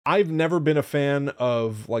I've never been a fan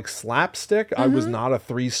of like slapstick. I was not a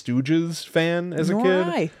Three Stooges fan as a Nor kid.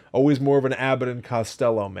 I. Always more of an Abbott and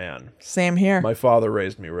Costello man. Same here. My father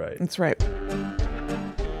raised me right. That's right.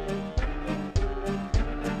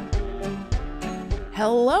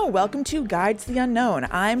 Hello, welcome to Guide to the Unknown.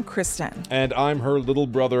 I'm Kristen. And I'm her little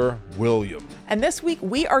brother, William. And this week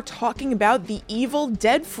we are talking about the Evil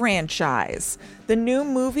Dead franchise. The new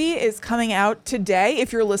movie is coming out today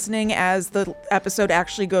if you're listening as the episode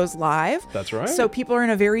actually goes live. That's right. So people are in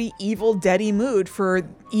a very Evil Dead-y mood for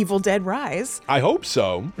Evil Dead Rise. I hope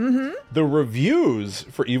so. Mm-hmm. The reviews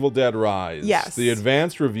for Evil Dead Rise, Yes. the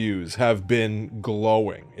advanced reviews have been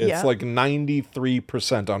glowing. It's like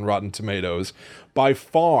 93% on Rotten Tomatoes. By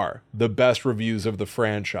far the best reviews of the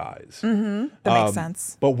franchise. That makes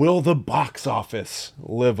sense. But will the box office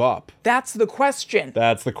live up? That's the question.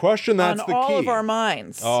 That's the question. That's on the all key. of our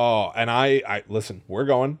minds. Oh, and I listen, we're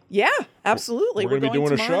going. Yeah, absolutely. We're going to be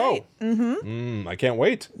doing a tomorrow show. night. I can't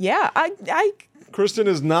wait. Yeah, I Kristen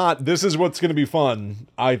is not, this is what's going to be fun,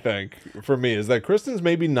 I think, for me, is that Kristen's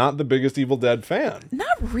maybe not the biggest Evil Dead fan.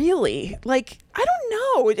 not really. Like, I don't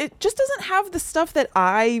know. It just doesn't have the stuff that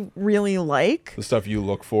I really like. The stuff you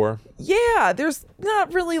look for. Yeah, there's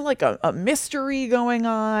not really like a mystery going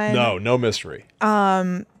on. No mystery.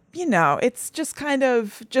 You know, it's just kind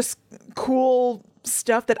of just cool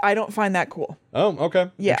stuff that I don't find that cool. Oh,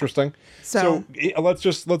 okay. Yeah. Interesting. So-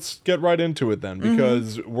 let's get right into it then,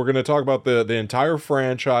 because we're going to talk about the entire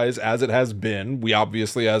franchise as it has been. We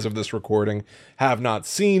obviously, as of this recording, have not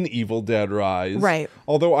seen Evil Dead Rise. Right.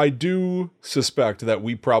 Although I do suspect that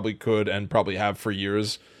we probably could, and probably have for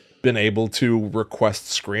years, been able to request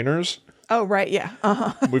screeners. Oh, right, yeah.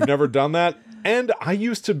 We've never done that. And I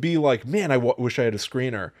used to be like, man, I wish I had a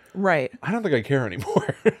screener. Right. I don't think I care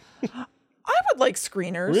anymore. I would like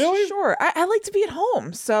screeners. Really? Sure. I like to be at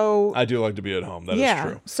home, so... I do like to be at home. That is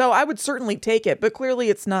true. So I would certainly take it, but clearly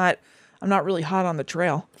it's not... I'm not really hot on the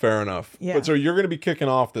trail. Fair enough. Yeah. But so you're going to be kicking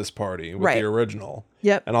off this party with Right. the original.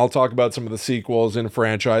 Yep. And I'll talk about some of the sequels in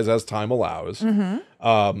franchise as time allows.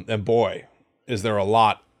 And boy, is there a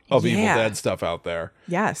lot of Evil Yeah. Dead stuff out there.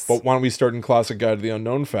 Yes. But why don't we start in classic Guide to the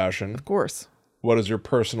Unknown fashion? Of course. What is your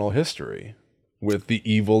personal history with the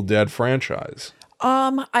Evil Dead franchise?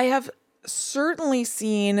 I have certainly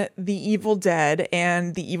seen The Evil Dead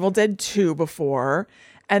and The Evil Dead 2 before,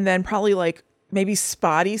 and then probably like maybe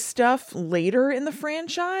spotty stuff later in the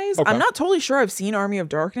franchise. Okay. I'm not totally sure I've seen Army of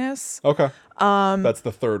Darkness. Okay. That's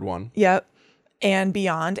the third one. Yep. And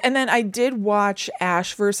beyond. And then I did watch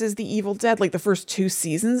Ash versus the Evil Dead, like the first 2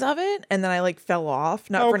 seasons of it, and then I like fell off.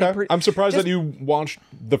 Not for any Okay. I'm surprised that you watched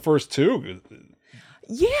the first 2.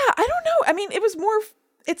 Yeah, I don't know. I mean, it was more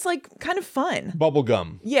it's like kind of fun.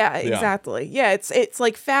 Bubblegum. Yeah, exactly. Yeah, it's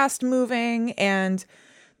like fast moving, and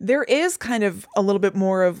there is kind of a little bit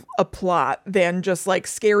more of a plot than just like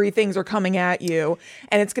scary things are coming at you,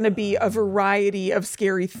 and it's going to be a variety of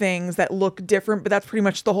scary things that look different, but that's pretty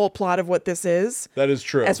much the whole plot of what this is. That is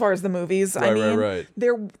true. As far as the movies, I mean, right.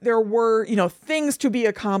 there were, things to be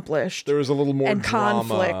accomplished. There was a little more and drama.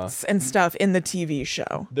 conflicts and stuff in the TV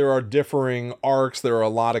show. There are differing arcs. There are a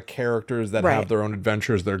lot of characters that Right. have their own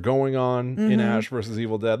adventures they're going on in Ash versus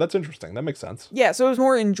Evil Dead. That's interesting. That makes sense. Yeah, so it was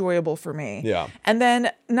more enjoyable for me. Yeah. And then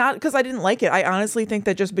not because I didn't like it. I honestly think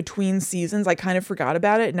that just between seasons, I kind of forgot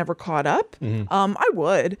about it and never caught up. I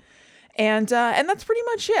would. And that's pretty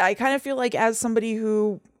much it. I kind of feel like as somebody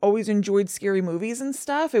who always enjoyed scary movies and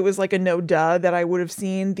stuff, it was like a no duh that I would have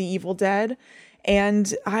seen The Evil Dead.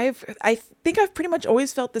 And I think I've pretty much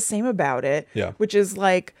always felt the same about it. Yeah. Which is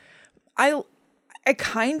like, I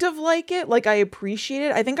kind of like it. Like, I appreciate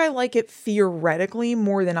it. I think I like it theoretically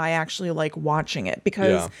more than I actually like watching it,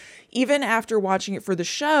 because Yeah. even after watching it for the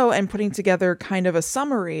show and putting together kind of a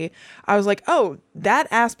summary, I was like, oh, that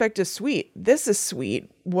aspect is sweet. This is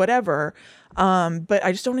sweet, whatever. But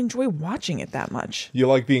I just don't enjoy watching it that much. You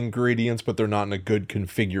like the ingredients, but they're not in a good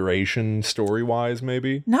configuration story-wise,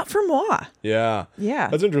 maybe? Not for moi. Yeah. Yeah.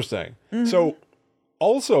 That's interesting. So,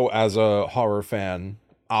 also as a horror fan,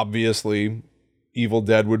 obviously, Evil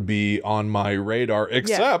Dead would be on my radar,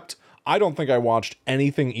 except I don't think I watched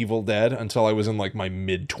anything Evil Dead until I was in like my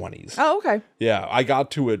mid-20s. Oh, okay. Yeah, I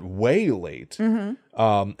got to it way late. And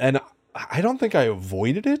I don't think I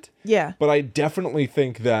avoided it. Yeah. But I definitely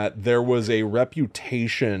think that there was a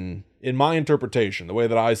reputation, in my interpretation, the way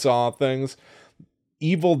that I saw things,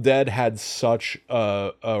 Evil Dead had such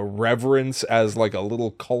a reverence as like a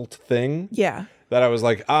little cult thing. Yeah. That I was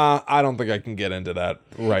like, I don't think I can get into that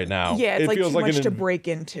right now. Yeah, it's it like feels too much an to break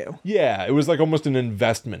into. Yeah, it was like almost an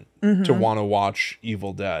investment to want to watch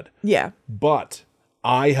Evil Dead. Yeah. But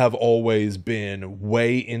I have always been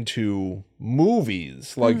way into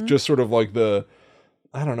movies, like just sort of like the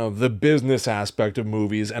business aspect of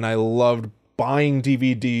movies. And I loved buying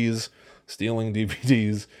DVDs, stealing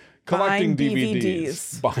DVDs, collecting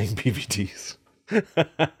DVDs, buying DVDs.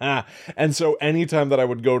 And so anytime that I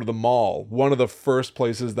would go to the mall, one of the first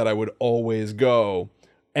places that I would always go,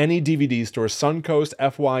 any DVD store, Suncoast,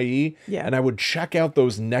 FYE, and I would check out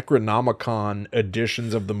those Necronomicon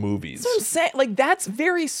editions of the movies. So I'm saying, like, that's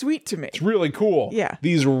very sweet to me. It's really cool. Yeah.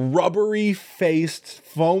 These rubbery faced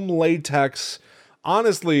foam latex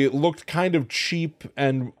honestly looked kind of cheap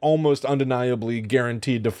and almost undeniably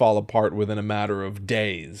guaranteed to fall apart within a matter of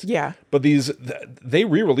days. Yeah. But they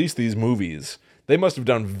re-released these movies. They must have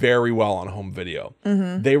done very well on home video.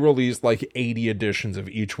 They released like 80 editions of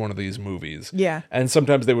each one of these movies. Yeah. And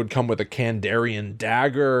sometimes they would come with a Kandarian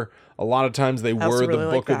dagger. A lot of times they were really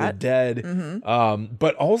the Book of the Dead.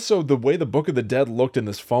 But also the way the Book of the Dead looked in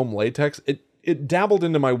this foam latex, it dabbled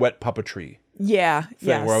into my wet puppetry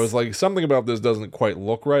thing, where I was like, something about this doesn't quite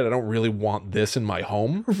look right. I don't really want this in my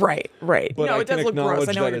home. Right. But no, it does look gross.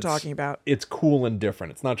 I know what you're it's talking about. It's cool and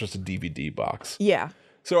different. It's not just a DVD box. Yeah.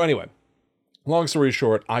 So anyway, long story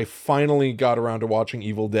short, I finally got around to watching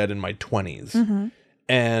Evil Dead in my 20s.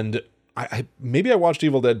 And I maybe I watched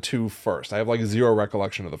Evil Dead 2 first. I have like zero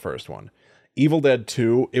recollection of the first one. Evil Dead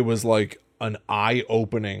 2, it was like an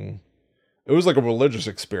eye-opening, it was like a religious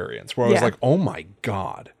experience where I was like, oh my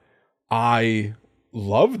God, I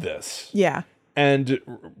love this. Yeah. And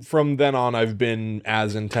from then on, I've been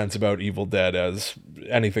as intense about Evil Dead as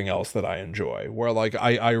anything else that I enjoy. Where, like,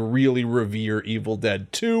 I really revere Evil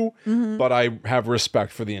Dead 2, but I have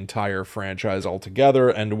respect for the entire franchise altogether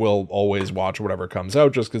and will always watch whatever comes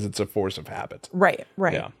out just because it's a force of habit. Right.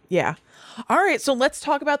 Yeah. All right, so let's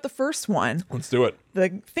talk about the first one. Let's do it.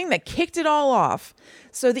 The thing that kicked it all off.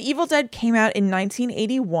 So The Evil Dead came out in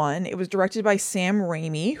 1981. It was directed by Sam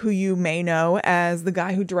Raimi, who you may know as the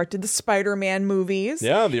guy who directed the Spider-Man movies.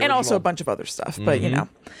 Yeah, the original. And also a bunch of other stuff, but you know.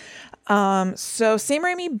 So Sam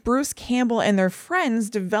Raimi, Bruce Campbell, and their friends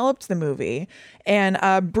developed the movie. And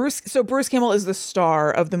Bruce Campbell is the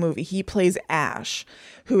star of the movie. He plays Ash,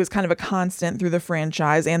 who is kind of a constant through the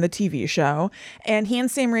franchise and the TV show. And he and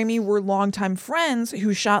Sam Raimi were longtime friends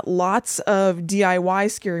who shot lots of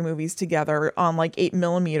DIY scary movies together on like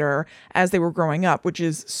 8mm as they were growing up, which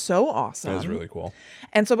is so awesome. That was really cool.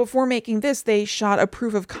 And so before making this, they shot a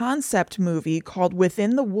proof of concept movie called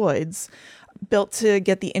Within the Woods, built to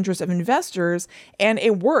get the interest of investors, and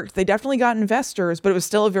it worked. They definitely got investors, but it was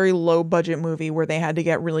still a very low budget movie where they had to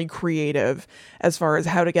get really creative as far as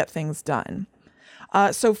how to get things done.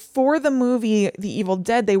 So for the movie The Evil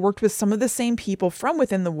Dead, they worked with some of the same people from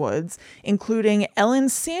Within the Woods, including Ellen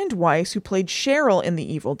Sandweiss, who played Cheryl in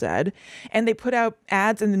The Evil Dead, and they put out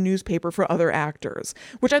ads in the newspaper for other actors,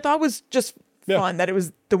 which I thought was just fun, that it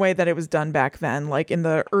was the way that it was done back then, like in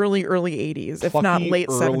the early 80s, if not late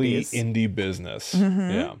 70s. Early indie business.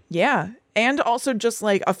 Yeah. And also just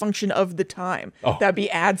like a function of the time. That'd be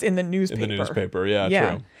ads in the newspaper.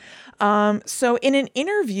 True. So in an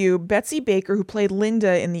interview, Betsy Baker, who played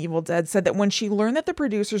Linda in The Evil Dead, said that when she learned that the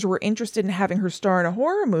producers were interested in having her star in a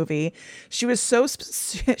horror movie, she was so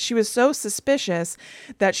suspicious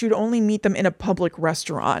that she would only meet them in a public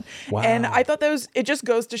restaurant. Wow. And I thought it just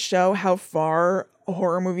goes to show how far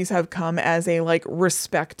horror movies have come as a like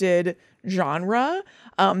respected genre.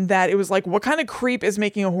 That it was like, what kind of creep is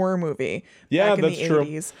making a horror movie back in the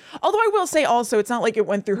 80s? Although I will say also, it's not like it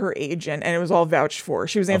went through her agent and it was all vouched for.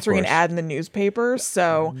 She was answering an ad in the newspaper,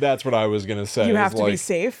 so that's what I was going to say. You have to be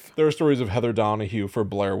safe. There are stories of Heather Donahue for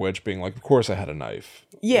Blair Witch being like, of course I had a knife.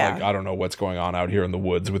 Yeah. Like, I don't know what's going on out here in the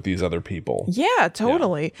woods with these other people. Yeah,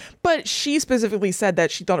 totally. Yeah. But she specifically said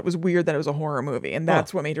that she thought it was weird that it was a horror movie, and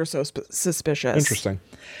that's what made her so suspicious. Interesting.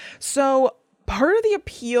 So part of the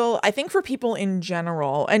appeal, I think for people in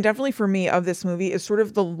general, and definitely for me, of this movie is sort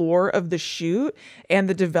of the lore of the shoot and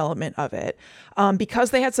the development of it.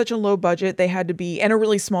 Because they had such a low budget, they had to be, and a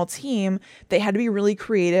really small team, they had to be really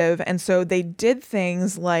creative. And so they did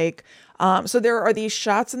things like, so there are these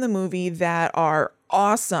shots in the movie that are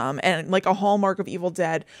awesome and like a hallmark of Evil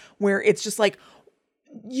Dead, where it's just like,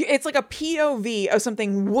 it's like a POV of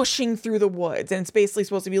something whooshing through the woods, and it's basically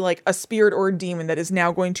supposed to be like a spirit or a demon that is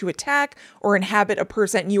now going to attack or inhabit a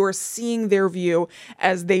person, and you are seeing their view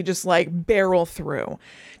as they just like barrel through.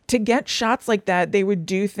 To get shots like that, they would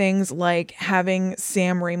do things like having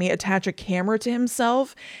Sam Raimi attach a camera to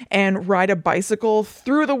himself and ride a bicycle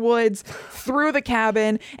through the woods, through the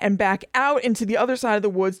cabin, and back out into the other side of the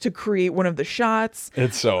woods to create one of the shots.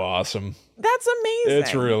 It's so awesome. That's amazing.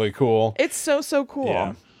 It's really cool. It's so cool.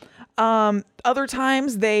 Yeah. Other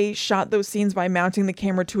times they shot those scenes by mounting the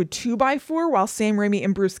camera to a 2x4 while Sam Raimi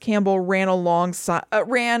and Bruce Campbell ran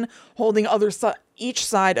holding each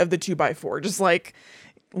side of the 2x4, just like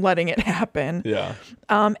letting it happen. Yeah.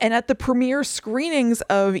 And at the premiere screenings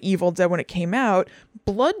of Evil Dead when it came out,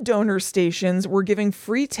 blood donor stations were giving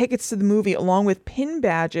free tickets to the movie along with pin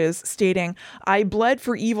badges stating, "I bled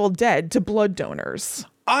for Evil Dead" to blood donors.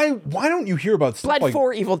 Why don't you hear about stuff Bled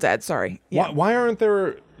for Evil Dead, sorry. Yeah. Why aren't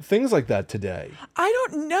there things like that today? I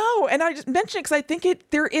don't know. And I just mentioned it because I think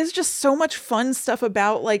there is just so much fun stuff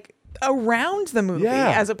about like around the movie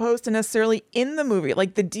as opposed to necessarily in the movie,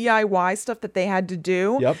 like the DIY stuff that they had to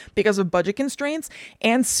do because of budget constraints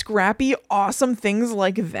and scrappy awesome things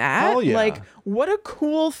like that. Hell yeah. Like what a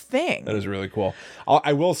cool thing. That is really cool.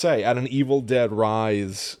 I will say, at an Evil Dead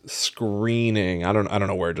Rise screening, I don't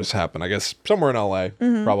know where it just happened, I guess somewhere in LA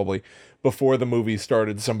probably, before the movie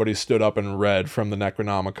started, somebody stood up and read from the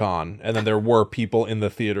Necronomicon, and then there were people in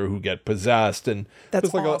the theater who get possessed, and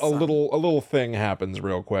that's like awesome. a little thing happens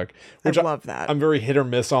real quick. Which I love that. I'm very hit or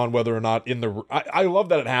miss on whether or not I love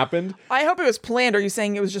that it happened. I hope it was planned. Are you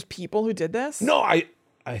saying it was just people who did this? No, I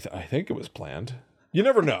think it was planned. You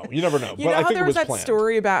never know. You but know I how think there it was that planned.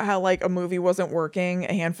 story about how like a movie wasn't working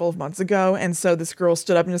a handful of months ago, and so this girl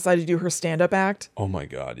stood up and decided to do her stand-up act? Oh my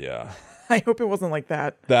God, yeah. I hope it wasn't like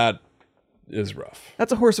that. That is rough.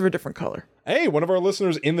 That's a horse of a different color. Hey, one of our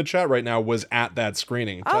listeners in the chat right now was at that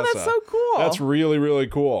screening. Oh, Tessa. that's so cool. That's really, really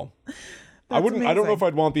cool. I don't know amazing. if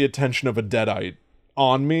I'd want the attention of a deadite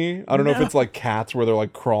on me. I don't know if it's like cats where they're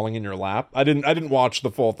like crawling in your lap. I didn't watch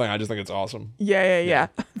the full thing. I just think it's awesome. Yeah.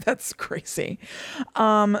 That's crazy.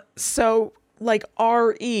 So like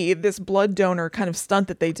RE, this blood donor kind of stunt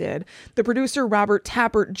that they did, the producer Robert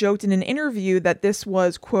Tappert joked in an interview that this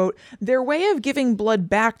was, quote, their way of giving blood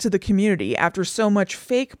back to the community after so much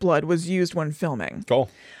fake blood was used when filming. Cool.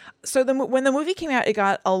 So when the movie came out, it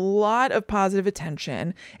got a lot of positive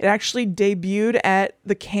attention. It actually debuted at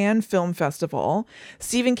the Cannes Film Festival.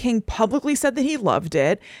 Stephen King publicly said that he loved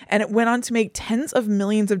it, and it went on to make tens of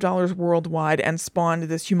millions of dollars worldwide and spawned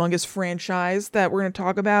this humongous franchise that we're going to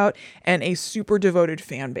talk about and a super devoted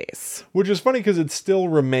fan base. Which is funny because it still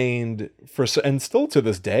remained and still to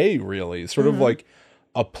this day, really, sort of like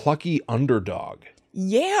a plucky underdog.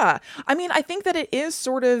 Yeah. I mean, I think that it is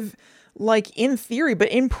sort of like in theory, but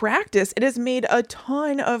in practice, it has made a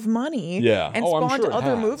ton of money and spawned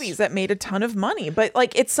other movies that made a ton of money. But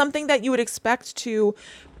like, it's something that you would expect to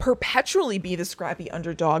perpetually be the scrappy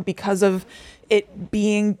underdog because of it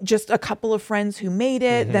being just a couple of friends who made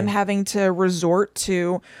it, them having to resort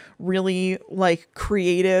to really like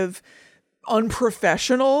creative,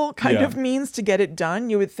 unprofessional kind of means to get it done.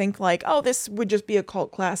 You would think like, oh, this would just be a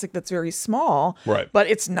cult classic that's very small. Right. But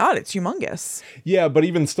it's not. It's humongous. Yeah, but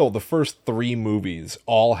even still, the first 3 movies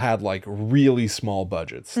all had like really small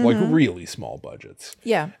budgets. Like really small budgets.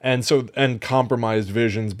 Yeah. And compromised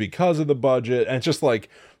visions because of the budget. And it's just like,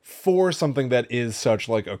 for something that is such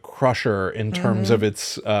like a crusher in terms of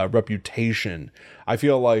its reputation, I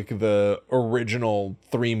feel like the original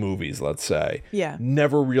 3 movies, let's say,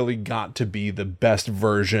 never really got to be the best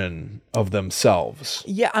version of themselves.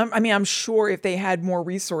 Yeah, I'm sure if they had more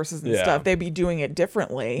resources and stuff, they'd be doing it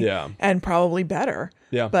differently. Yeah. And probably better.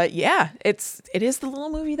 Yeah. But yeah, it is the little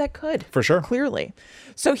movie that could. For sure. Clearly.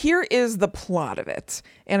 So here is the plot of it.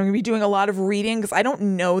 And I'm going to be doing a lot of reading because I don't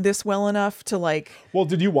know this well enough to like... Well,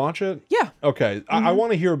 did you watch it? Yeah. Okay. I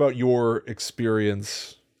want to hear about your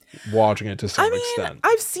experience watching it to some extent.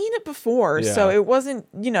 I've seen it before, so it wasn't,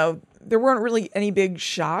 there weren't really any big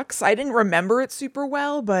shocks. I didn't remember it super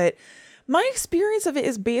well, but my experience of it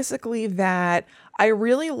is basically that I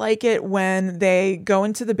really like it when they go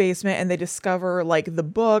into the basement and they discover like the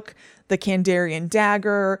book, the Kandarian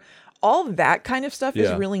dagger, all that kind of stuff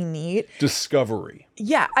is really neat. Discovery.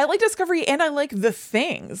 Yeah, I like discovery and I like the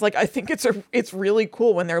things. Like I think it's really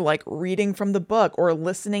cool when they're like reading from the book or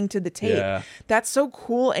listening to the tape. Yeah. That's so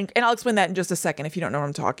cool. And I'll explain that in just a second if you don't know what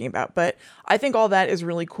I'm talking about. But I think all that is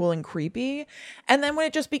really cool and creepy. And then when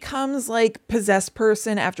it just becomes like possessed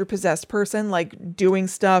person after possessed person, like doing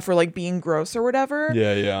stuff or like being gross or whatever.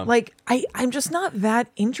 Yeah. Like I'm just not that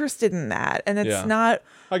interested in that. And it's not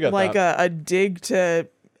I get like that. a dig to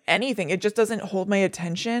anything. It just doesn't hold my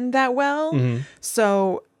attention that well.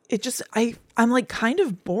 So it just I'm like kind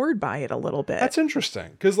of bored by it a little bit. That's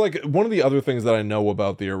interesting because like one of the other things that I know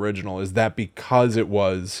about the original is that because it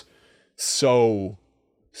was so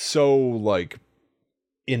like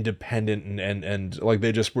independent and like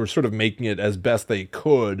they just were sort of making it as best they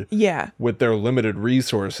could with their limited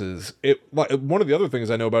resources. It like one of the other things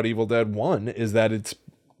I know about Evil Dead 1 is that it's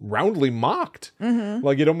roundly mocked.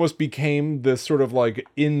 Like it almost became this sort of like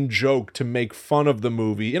in joke to make fun of the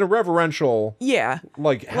movie in a reverential,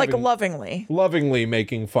 like lovingly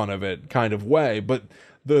making fun of it kind of way. But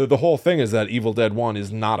the whole thing is that Evil Dead 1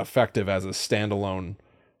 is not effective as a standalone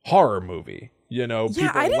horror movie. You know,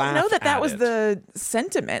 I didn't know that was the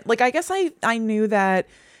sentiment. Like, I guess I knew that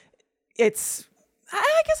it's,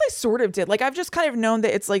 I guess I sort of did. Like, I've just kind of known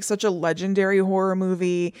that it's like such a legendary horror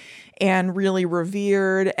movie and really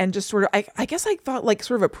revered and just sort of, I guess I thought like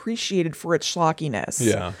sort of appreciated for its schlockiness.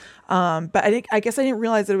 Yeah. But I guess I didn't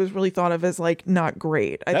realize that it was really thought of as like not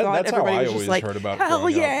great. I thought that's everybody how I was always just like, heard about hell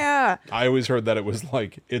yeah. I always heard that it was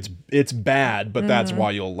like, it's bad, but that's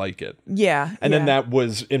why you'll like it. Yeah. And then that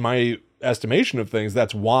was, in my estimation of things,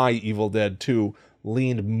 that's why Evil Dead 2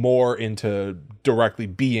 leaned more into directly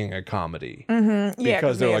being a comedy.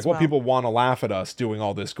 Because they're like, well, people want to laugh at us doing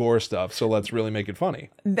all this gore stuff, so let's really make it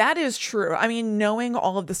funny. That is true. I mean, knowing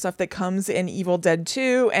all of the stuff that comes in Evil Dead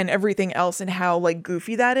 2 and everything else and how like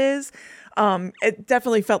goofy that is, it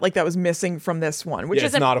definitely felt like that was missing from this one, which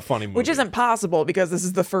it's not a funny movie. Which isn't possible because this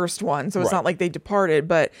is the first one, so it's not like they departed,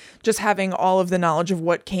 but just having all of the knowledge of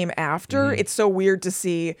what came after, it's so weird to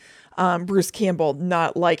see Bruce Campbell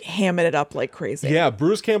not like hamming it up like crazy. Yeah,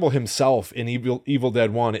 Bruce Campbell himself in Evil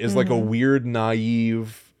Dead 1 is like a weird,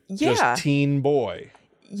 naive, just teen boy.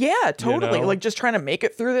 Yeah, totally. You know? Like just trying to make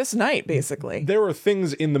it through this night, basically. There are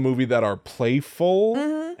things in the movie that are playful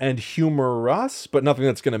and humorous, but nothing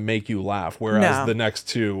that's going to make you laugh. Whereas the next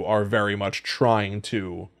two are very much trying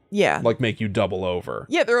to like make you double over.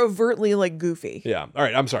 Yeah, they're overtly like goofy. Yeah. All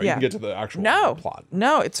right, I'm sorry. You can get to the actual plot.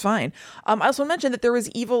 No, it's fine. I also mentioned that there was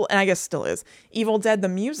Evil, and I guess still is, Evil Dead the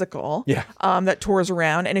musical that tours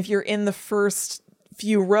around. And if you're in the first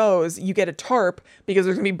few rows, you get a tarp because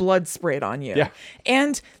there's going to be blood sprayed on you. Yeah.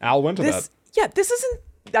 And Al went to that. Yeah, this isn't,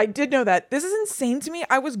 I did know that. This is insane to me.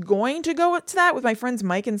 I was going to go to that with my friends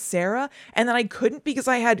Mike and Sarah, and then I couldn't because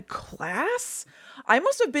I had class. I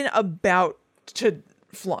must have been about to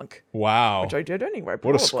flunk. Wow. Which I did anyway,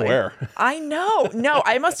 probably. What a square. I know. No,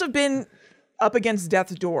 I must have been up against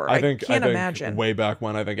death's door. I can't imagine. Way back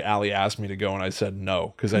when, I think Allie asked me to go and I said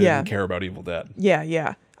no because I didn't care about Evil Dead.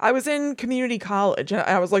 Yeah. I was in community college and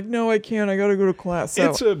I was like, no, I can't. I got to go to class.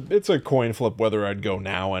 So. It's a coin flip whether I'd go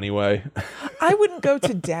now anyway. I wouldn't go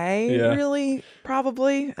today, really,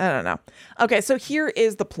 probably. I don't know. Okay, so here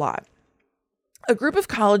is the plot. A group of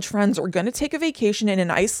college friends are going to take a vacation in an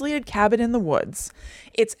isolated cabin in the woods.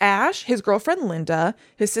 It's Ash, his girlfriend Linda,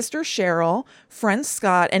 his sister Cheryl, friend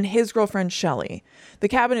Scott, and his girlfriend Shelly. The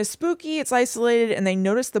cabin is spooky, it's isolated, and they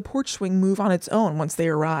notice the porch swing move on its own once they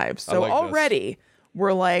arrive. So already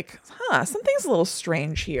we're like, something's a little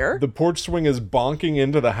strange here. The porch swing is bonking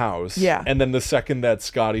into the house. Yeah. And then the second that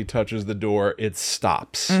Scotty touches the door, it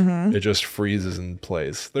stops. It just freezes in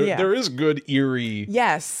place. There is good eerie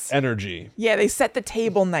energy. Yeah, they set the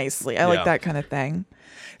table nicely. I like that kind of thing.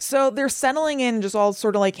 So they're settling in, just all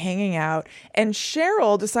sort of like hanging out. And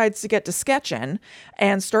Cheryl decides to get to sketching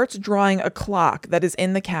and starts drawing a clock that is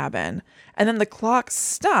in the cabin. And then the clock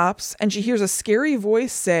stops and she hears a scary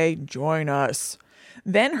voice say, "Join us."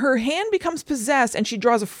 Then her hand becomes possessed and she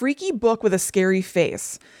draws a freaky book with a scary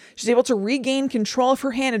face. She's able to regain control of her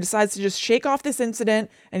hand and decides to just shake off this incident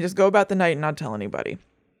and just go about the night and not tell anybody.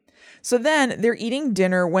 So then they're eating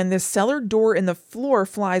dinner when this cellar door in the floor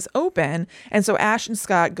flies open, and so Ash and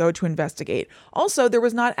Scott go to investigate. Also, there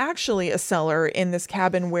was not actually a cellar in this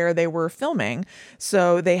cabin where they were filming,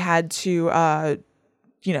 so they had to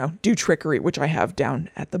do trickery, which I have down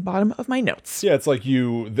at the bottom of my notes. Yeah, it's like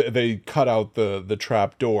they cut out the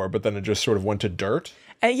trap door, but then it just sort of went to dirt.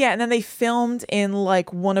 And then they filmed in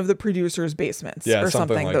like one of the producers' basements or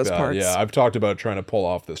something like those that. parts. Yeah, I've talked about trying to pull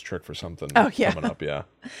off this trick for something coming up,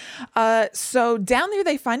 So down there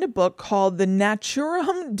they find a book called the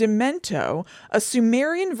Naturum Demento, a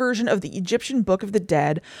Sumerian version of the Egyptian Book of the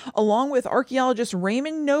Dead, along with archaeologist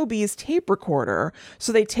Raymond Noby's tape recorder.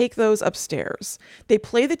 So they take those upstairs. They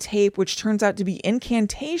play the tape, which turns out to be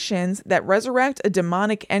incantations that resurrect a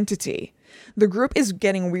demonic entity. The group is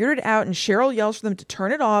getting weirded out and Cheryl yells for them to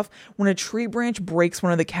turn it off when a tree branch breaks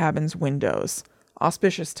one of the cabin's windows.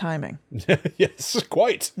 Auspicious timing. Yes,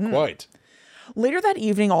 quite. Later that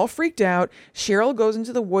evening, all freaked out, Cheryl goes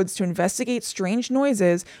into the woods to investigate strange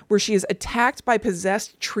noises where she is attacked by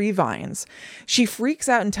possessed tree vines. She freaks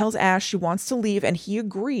out and tells Ash she wants to leave and he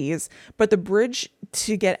agrees, but the bridge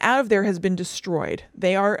to get out of there has been destroyed.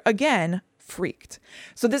 They are, again, freaked.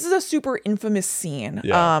 So this is a super infamous scene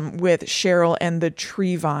Yeah. with Cheryl and the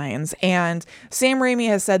tree vines. And Sam Raimi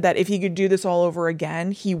has said that if he could do this all over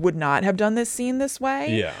again, he would not have done this scene this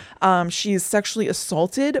way. Yeah. She's sexually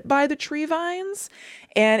assaulted by the tree vines.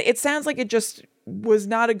 And it sounds like it just was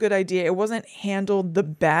not a good idea. It wasn't handled the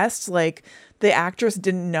best. Like, the actress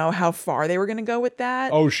didn't know how far they were going to go with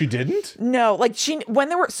that. Oh, she didn't? No, like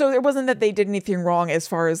so it wasn't that they did anything wrong as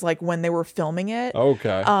far as like when they were filming it.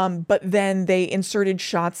 Okay. But then they inserted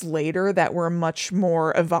shots later that were much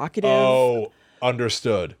more evocative. Oh,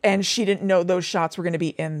 understood. And she didn't know those shots were going to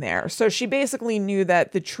be in there. So she basically knew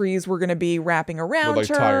that the trees were going to be wrapping around Would, like,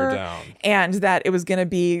 her, tie her down. and that it was going to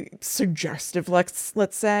be suggestive, let's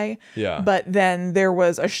say. Yeah. But then there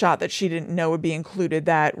was a shot that she didn't know would be included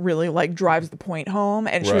that really like drives the point home,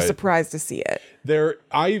 and she was Right. surprised to see it.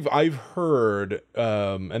 I've heard,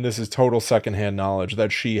 and this is total secondhand knowledge,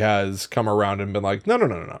 that she has come around and been like,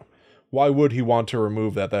 no. Why would he want to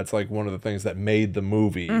remove that? That's like one of the things that made the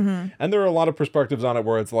movie. Mm-hmm. And there are a lot of perspectives on it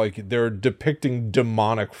where it's like they're depicting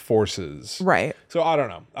demonic forces. Right. So I don't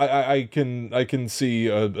know. I can see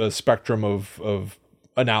a spectrum of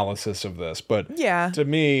analysis of this, but Yeah. to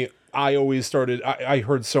me, I always started. I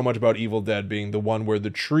heard so much about Evil Dead being the one where the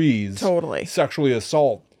trees Totally. sexually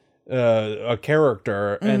assault a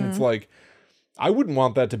character, and it's like, I wouldn't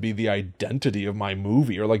want that to be the identity of my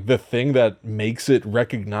movie or like the thing that makes it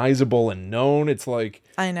recognizable and known. It's like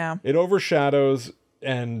I know. it overshadows,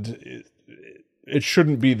 and it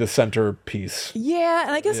shouldn't be the centerpiece. Yeah,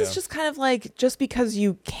 and I guess it's Yeah. just kind of like, just because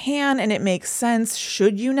you can and it makes sense,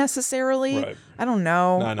 should you necessarily? Right. I don't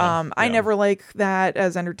know. I know. I Yeah. never like that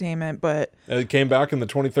as entertainment, but It came back in the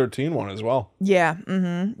 2013 one as well. yeah,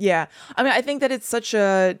 yeah. I mean, I think that it's such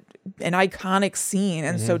an iconic scene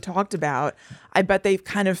and so talked about. I bet they've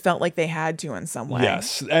kind of felt like they had to in some way.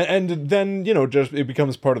 Yes, and then just it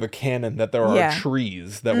becomes part of the canon that there are Yeah.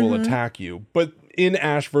 trees that will attack you. But in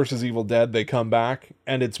Ash versus Evil Dead, they come back,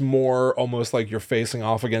 and it's more almost like you're facing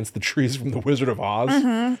off against the trees from the Wizard of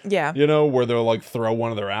Oz. Yeah. Where they'll like throw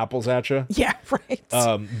one of their apples at you. Yeah, right.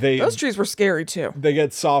 They Those trees were scary too. they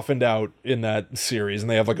get softened out in that series, and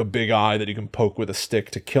they have like a big eye that you can poke with a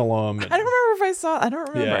stick to kill them. I don't remember if I saw. I don't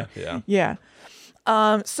remember. Yeah.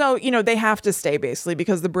 So, they have to stay basically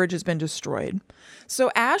because the bridge has been destroyed. So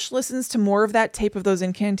Ash listens to more of that tape of those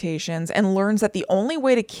incantations and learns that the only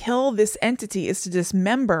way to kill this entity is to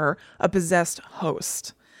dismember a possessed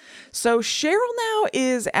host. So Cheryl now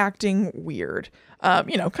is acting weird. Kind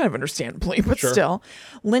of understandably, but Sure. still.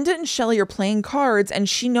 Linda and Shelley are playing cards, and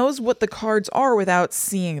she knows what the cards are without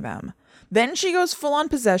seeing them. Then she goes full on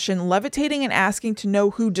possession, levitating and asking to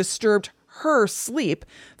know who disturbed her sleep,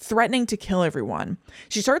 threatening to kill everyone.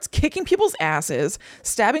 She starts kicking people's asses,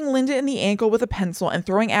 stabbing Linda in the ankle with a pencil, and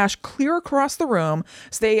throwing Ash clear across the room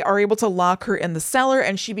so they are able to lock her in the cellar,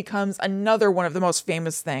 and she becomes another one of the most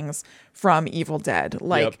famous things from Evil Dead.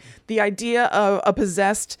 Like, Yep. the idea of a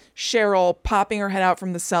possessed Cheryl popping her head out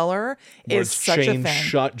from the cellar Where is it's such a chained thing.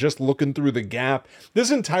 shut, just looking through the gap. This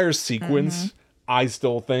entire sequence, I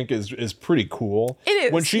still think is pretty cool. It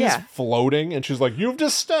is, when she's yeah. floating and she's like, "You've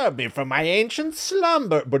disturbed me from my ancient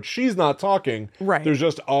slumber," but she's not talking. Right. There's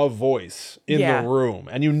just a voice in Yeah. the room,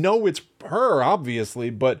 and it's her, obviously,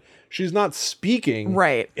 but she's not speaking.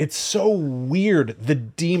 Right. It's so weird. The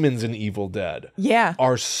demons in Evil Dead, Yeah.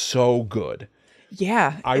 are so good.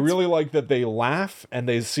 Yeah. I really like that they laugh and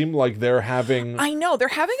they seem like they're having. I know. They're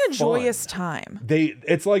having a joyous time.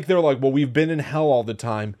 It's like they're like, well, we've been in hell all the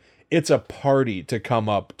time. It's a party to come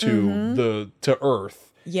up to to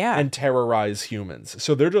Earth, Yeah. and terrorize humans.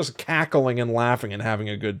 So they're just cackling and laughing and having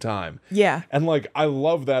a good time. Yeah. And like, I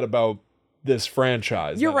love that about this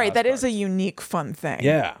franchise. You're right. That is aspect. a unique, fun thing.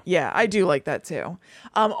 Yeah. Yeah, I do like that too.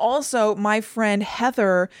 Also, my friend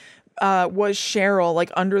Heather was Cheryl,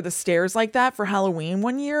 like under the stairs like that for Halloween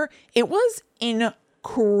one year. It was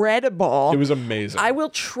incredible. It was amazing. I will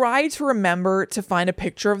try to remember to find a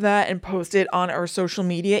picture of that and post it on our social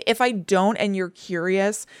media. If I don't and you're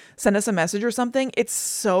curious, send us a message or something. It's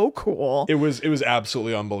so cool. It was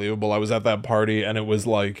absolutely unbelievable. I was at that party and it was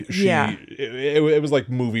like Yeah. it was like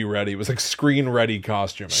movie ready. It was like screen ready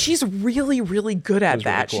costuming. She's really, really good at was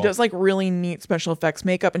really that. She cool. does like really neat special effects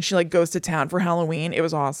makeup, and she like goes to town for Halloween. It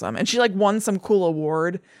was awesome. And she like won some cool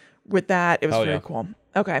award with that. It was Hell very yeah. cool.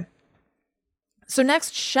 Okay. So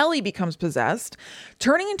next, Shelley becomes possessed,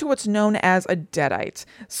 turning into what's known as a Deadite.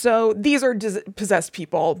 So these are possessed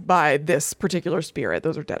people by this particular spirit.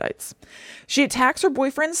 Those are Deadites. She attacks her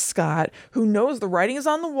boyfriend, Scott, who knows the writing is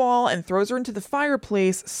on the wall, and throws her into the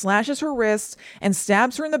fireplace, slashes her wrists, and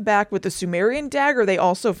stabs her in the back with the Sumerian dagger they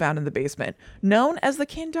also found in the basement, known as the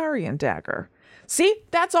Kandarian dagger. See,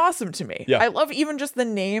 that's awesome to me. Yeah. I love even just the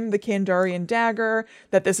name, the Kandarian dagger,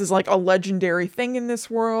 that this is like a legendary thing in this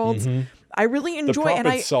world. Mm-hmm. I really enjoy the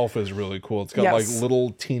prop itself is really cool. It's got like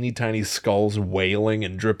little teeny tiny skulls wailing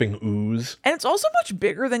and dripping ooze. And it's also much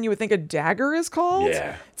bigger than you would think a dagger is called.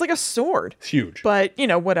 Yeah. It's like a sword. It's huge. But,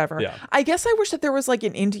 whatever. Yeah. I guess I wish that there was like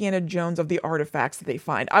an Indiana Jones of the artifacts that they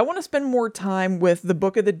find. I want to spend more time with the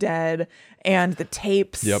Book of the Dead and the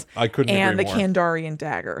tapes. Yep, I couldn't and agree the more. Kandarian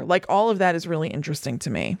dagger. Like all of that is really interesting to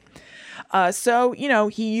me. So,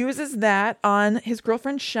 he uses that on his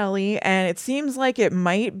girlfriend, Shelley, and it seems like it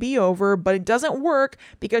might be over, but it doesn't work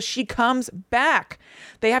because she comes back.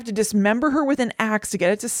 They have to dismember her with an axe to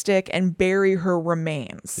get it to stick and bury her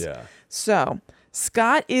remains. Yeah. So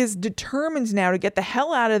Scott is determined now to get the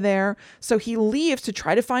hell out of there, so he leaves to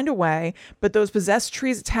try to find a way, but those possessed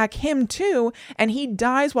trees attack him too, and he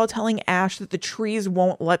dies while telling Ash that the trees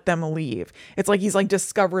won't let them leave. It's like he's like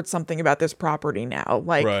discovered something about this property now.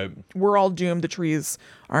 Like, Right. We're all doomed, the trees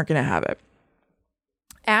aren't going to have it.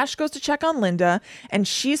 Ash goes to check on Linda, and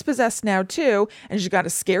she's possessed now too, and she's got a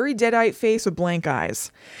scary deadite face with blank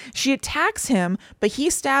eyes. She attacks him, but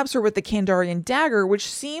he stabs her with the Kandarian dagger, which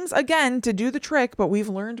seems, again, to do the trick, but we've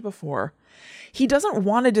learned before. He doesn't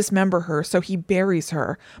want to dismember her, so he buries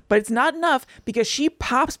her, but it's not enough because she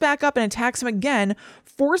pops back up and attacks him again,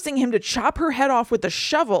 forcing him to chop her head off with a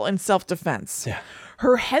shovel in self-defense. Yeah.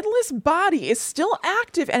 Her headless body is still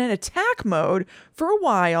active and in attack mode for a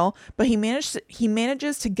while, but he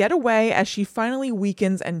manages to get away as she finally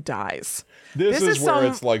weakens and dies. This is where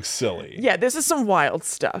it's like silly. Yeah, this is some wild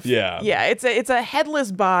stuff. Yeah. Yeah, it's a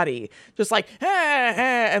headless body, just like,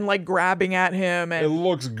 and like grabbing at him. And It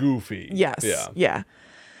looks goofy. yes, yeah.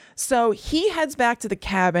 So he heads back to the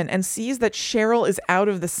cabin and sees that Cheryl is out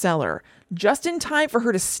of the cellar, just in time for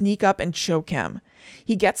her to sneak up and choke him.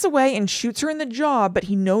 He gets away and shoots her in the jaw, but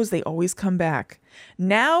he knows they always come back.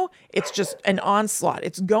 Now it's just an onslaught.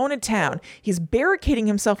 It's going to town. He's barricading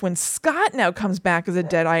himself when Scott now comes back as a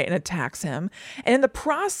Deadite and attacks him. And in the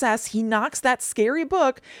process, he knocks that scary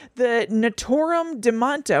book, the Naturom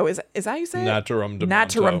Demonto. Is that how you say it? Naturom Demonto.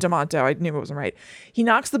 Naturom Demonto. I knew it wasn't right. He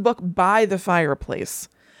knocks the book by the fireplace.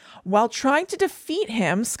 While trying to defeat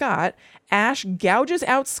him, Scott, Ash gouges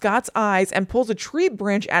out Scott's eyes and pulls a tree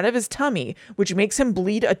branch out of his tummy, which makes him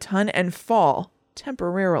bleed a ton and fall,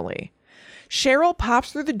 temporarily. Cheryl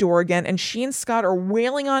pops through the door again, and she and Scott are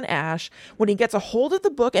wailing on Ash when he gets a hold of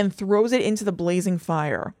the book and throws it into the blazing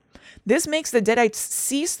fire. This makes the Deadites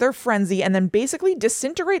cease their frenzy and then basically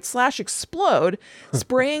disintegrate/explode,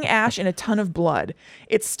 spraying Ash in a ton of blood.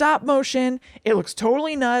 It's stop motion. It looks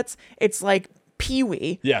totally nuts. It's like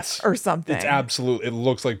Pee-wee, Yes. or something. It's absolute. It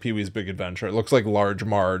looks like Pee-wee's Big Adventure. It looks like Large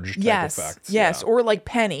Marge type effects. Yes, Yeah. or like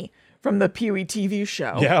Penny from the Pee-wee TV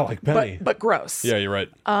show. Yeah, like Penny. But gross. Yeah, you're right.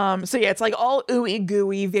 So yeah, it's like all ooey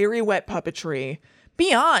gooey, very wet puppetry.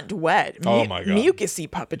 Beyond wet. Oh my God. Mucusy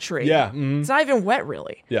puppetry. Yeah. It's not even wet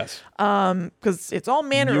really. Yes. Because it's all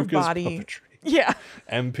manner Mucus of body. puppetry. Yeah.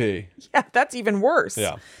 MP. Yeah, that's even worse.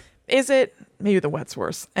 Yeah. Is it? Maybe the wet's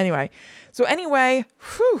worse. Anyway.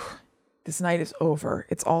 Whew. This night is over.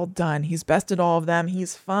 It's all done. He's bested all of them.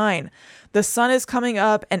 He's fine. The sun is coming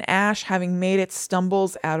up, and Ash, having made it,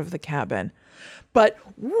 stumbles out of the cabin. But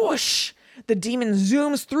whoosh! The demon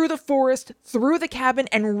zooms through the forest, through the cabin,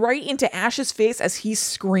 and right into Ash's face as he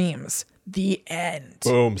screams. The end.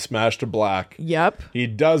 Boom. Smash to black. Yep. He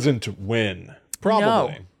doesn't win.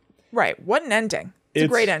 Probably. No. Right. What an ending. It's a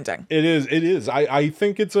great ending. It is. It is. I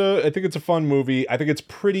think it's a fun movie. I think it's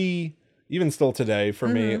pretty, even still today for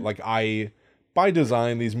me. Like by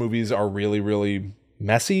design, these movies are really, really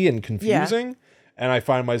messy and confusing. And I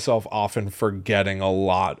find myself often forgetting a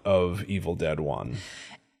lot of Evil Dead 1.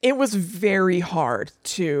 It was very hard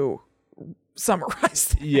to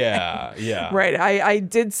summarize that. Yeah. Right. I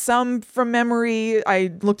did some from memory.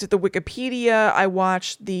 I looked at the Wikipedia. I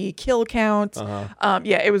watched the kill count.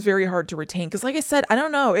 Yeah, it was very hard to retain. Because like I said, I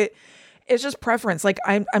don't know. It's just preference. Like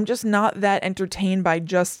I'm just not that entertained by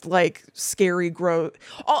just like scary gross.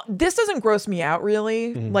 This doesn't gross me out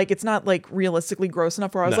really. Like it's not like realistically gross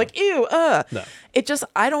enough where I was like, ew, No. It just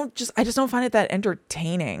I just don't find it that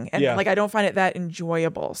entertaining. And like I don't find it that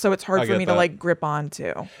enjoyable. So it's hard for me to like grip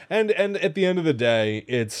onto. And at the end of the day,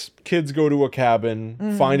 it's kids go to a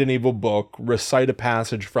cabin, find an evil book, recite a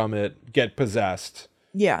passage from it, get possessed,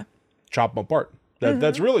 Yeah. chop them apart.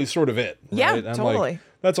 That's really sort of it. Right? Yeah, And totally. like,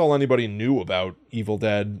 that's all anybody knew about Evil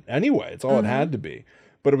Dead anyway. It's all it had to be.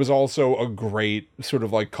 But it was also a great sort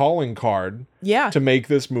of like calling card Yeah. to make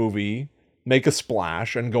this movie make a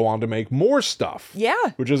splash and go on to make more stuff. Yeah.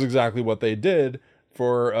 Which is exactly what they did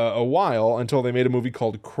for a while until they made a movie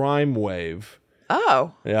called Crime Wave.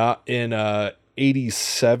 Oh. Yeah, in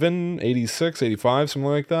 87, 86, 85, something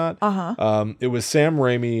like that. It was Sam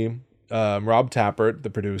Raimi, Rob Tappert, the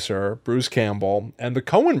producer, Bruce Campbell, and the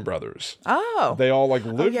Coen brothers. Oh. They all like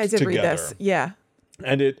lived yeah, I did together. read this. Yeah.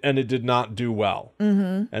 And it did not do well.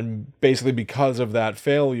 And basically because of that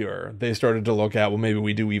failure, they started to look at, well, maybe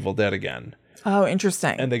we do Evil Dead again. Oh,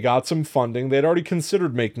 interesting. And they got some funding. They'd already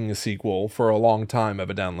considered making a sequel for a long time,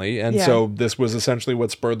 evidently. And Yeah. so this was essentially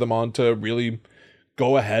what spurred them on to really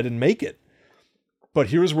go ahead and make it. But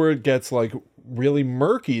here's where it gets like really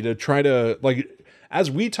murky to try to like,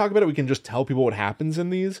 as we talk about it, we can just tell people what happens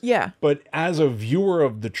in these. Yeah. But as a viewer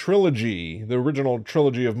of the trilogy, the original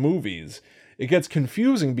trilogy of movies, it gets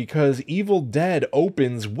confusing because Evil Dead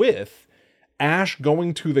opens with Ash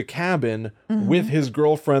going to the cabin with his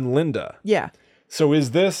girlfriend Linda. Yeah. So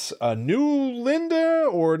is this a new Linda,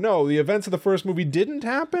 or no, the events of the first movie didn't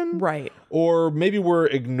happen? Right. Or maybe we're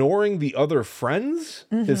ignoring the other friends?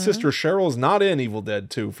 His sister Cheryl's not in Evil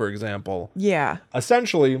Dead 2, for example. Yeah.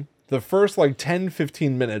 Essentially, the first like 10,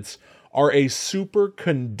 15 minutes are a super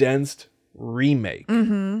condensed remake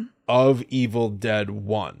of Evil Dead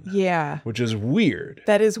 1, Yeah. which is weird.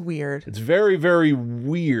 That is weird. It's very, very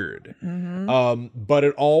weird. But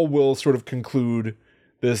it all will sort of conclude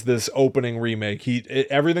this opening remake.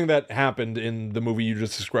 Everything that happened in the movie you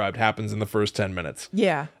just described happens in the first 10 minutes.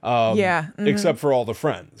 Yeah. Yeah. Except for all the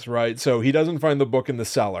friends, right? So he doesn't find the book in the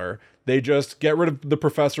cellar. They just get rid of the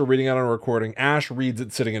professor reading out on a recording. Ash reads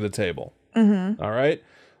it sitting at a table. All right?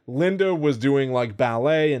 Linda was doing like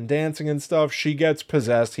ballet and dancing and stuff. She gets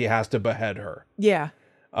possessed. He has to behead her. Yeah.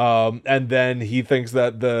 And then he thinks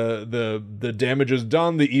that the damage is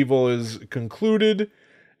done. The evil is concluded.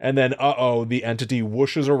 And then, the entity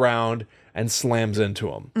whooshes around and slams into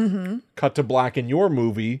him. Cut to black in your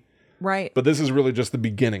movie. Right. But this is really just the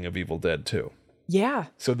beginning of Evil Dead 2. Yeah.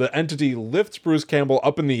 So the entity lifts Bruce Campbell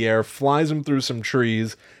up in the air, flies him through some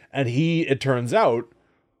trees, and he, it turns out,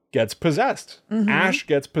 gets possessed. Ash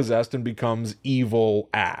gets possessed and becomes evil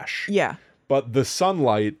Ash. Yeah. But the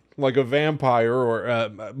sunlight, like a vampire or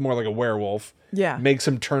more like a werewolf, Yeah. makes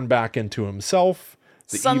him turn back into himself.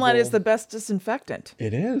 The Sunlight evil- is the best disinfectant.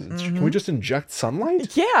 It is. Can we just inject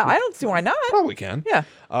sunlight? Yeah, I don't see why not. Probably can. Yeah.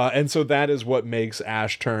 And so that is what makes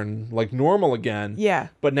Ash turn like normal again. Yeah.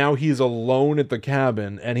 But now he's alone at the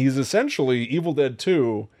cabin, and he's essentially Evil Dead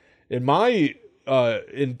 2, in my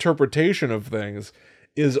interpretation of things,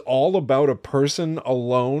 is all about a person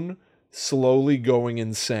alone slowly going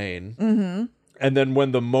insane. And then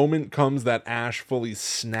when the moment comes that Ash fully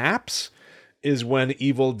snaps is when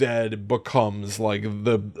Evil Dead becomes like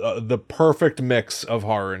the perfect mix of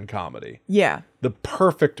horror and comedy. Yeah. The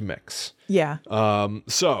perfect mix. Yeah.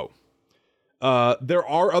 So there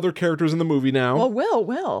are other characters in the movie now. Well,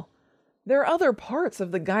 Will. There are other parts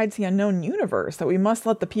of the Guide to the Unknown universe that we must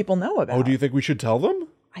let the people know about. Oh, do you think we should tell them?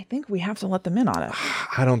 I think we have to let them in on it.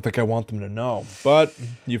 I don't think I want them to know, but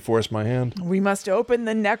you forced my hand. We must open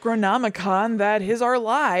the Necronomicon that is our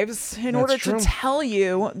lives in order true. to tell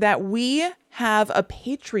you that we have a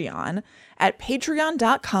Patreon at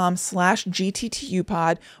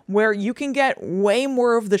patreon.com/GTTUpod where you can get way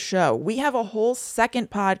more of the show. We have a whole second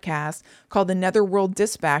podcast called the Netherworld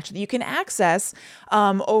Dispatch that you can access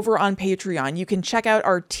over on Patreon. You can check out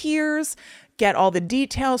our tiers, get all the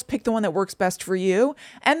details, pick the one that works best for you,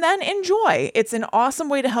 and then enjoy. It's an awesome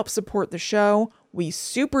way to help support the show. We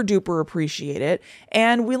super duper appreciate it,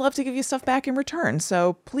 and we love to give you stuff back in return.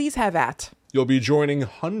 So please have at. You'll be joining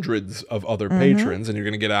hundreds of other patrons, and you're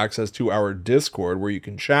going to get access to our Discord where you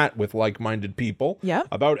can chat with like-minded people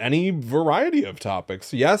about any variety of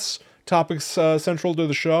topics. Yes, topics central to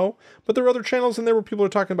the show, but there are other channels in there where people are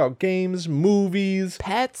talking about games, movies,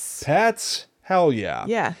 Pets. Hell yeah.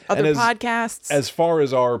 Yeah. Other podcasts. As far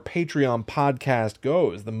as our Patreon podcast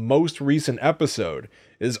goes, the most recent episode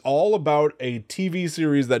is all about a TV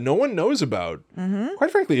series that no one knows about.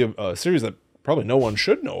 Quite frankly, a series that probably no one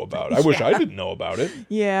should know about. I wish I didn't know about it.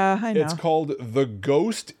 Yeah, I know. It's called The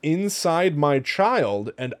Ghost Inside My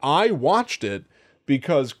Child, and I watched it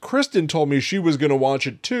because Kristen told me she was going to watch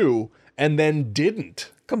it too, and then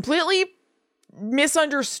didn't. Completely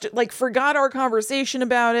misunderstood, like forgot our conversation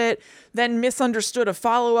about it, then misunderstood a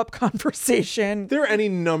follow-up conversation. There are any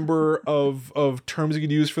number of terms you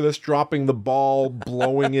could use for this: dropping the ball,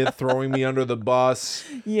 blowing it, throwing me under the bus.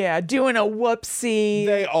 Yeah, doing a whoopsie.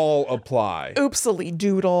 They all apply. Oopsily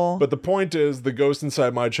doodle. But the point is, The Ghost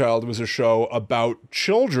Inside My Child was a show about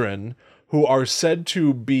children who are said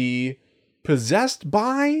to be possessed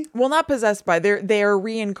by? Well, not possessed by. They are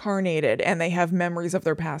reincarnated and they have memories of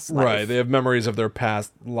their past life. Right, they have memories of their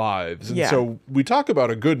past lives. And Yeah. so we talk about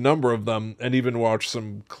a good number of them and even watch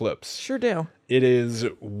some clips. Sure do. It is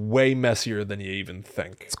way messier than you even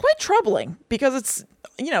think. It's quite troubling because it's,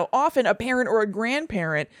 often a parent or a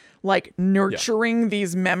grandparent like nurturing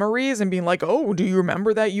these memories and being like, oh, do you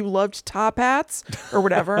remember that you loved top hats or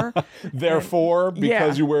whatever? Therefore,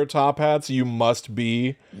 because you wear top hats, you must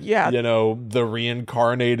be, the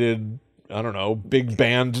reincarnated, I don't know, big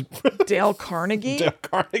band. Dale Carnegie? Dale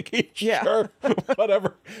Carnegie, Yeah. sure.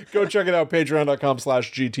 Whatever. Go check it out,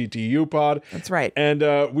 patreon.com/GTTUpod. That's right. And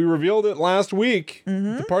we revealed it last week.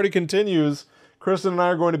 The party continues. Kristen and I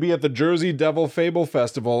are going to be at the Jersey Devil Fable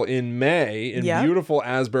Festival in May in beautiful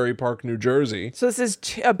Asbury Park, New Jersey. So this is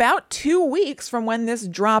about 2 weeks from when this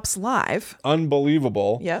drops live.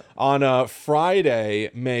 Unbelievable. Yep. On Friday,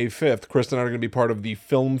 May 5th, Kristen and I are going to be part of the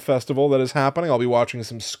film festival that is happening. I'll be watching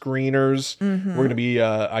some screeners. We're going to be,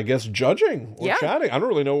 I guess, judging or chatting. I don't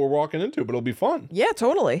really know what we're walking into, but it'll be fun. Yeah,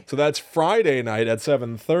 totally. So that's Friday night at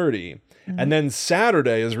 7:30. And then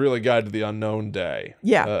Saturday is really Guide to the Unknown Day.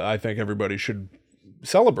 Yeah. I think everybody should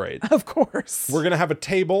celebrate. Of course. We're going to have a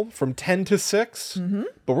table from 10 to 6,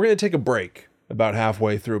 but we're going to take a break about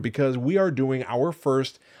halfway through because we are doing our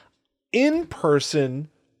first in-person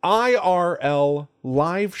IRL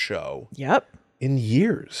live show Yep. in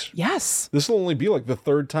years. Yes. This will only be like the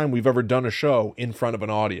third time we've ever done a show in front of an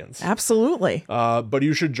audience. Absolutely. But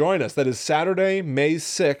you should join us. That is Saturday, May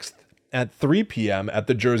 6th. At 3 p.m. at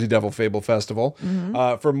the Jersey Devil Fable Festival.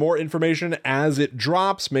 For more information as it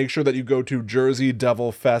drops, make sure that you go to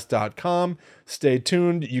jerseydevilfest.com. Stay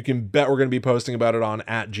tuned. You can bet we're going to be posting about it on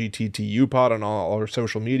 @GTTUpod on all our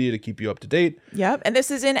social media to keep you up to date. Yep. And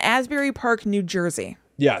this is in Asbury Park, New Jersey.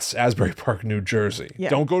 Yes, Asbury Park, New Jersey. Yeah.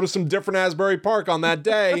 Don't go to some different Asbury Park on that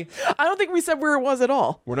day. I don't think we said where it was at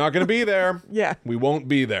all. We're not going to be there. Yeah. We won't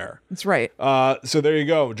be there. That's right. So there you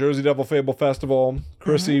go. Jersey Devil Fable Festival.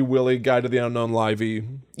 Chrissy, Willie, Guide to the Unknown Livey.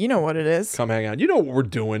 You know what it is. Come hang out. You know what we're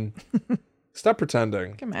doing. Stop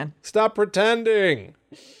pretending. Come on. Stop pretending.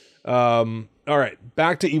 All right.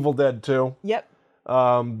 Back to Evil Dead 2. Yep.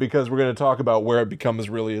 Because we're going to talk about where it becomes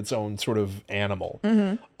really its own sort of animal.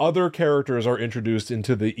 Other characters are introduced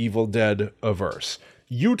into the Evil Dead averse.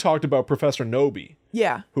 You talked about Professor Nobi,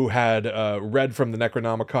 Yeah. who had read from the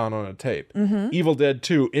Necronomicon on a tape. Evil Dead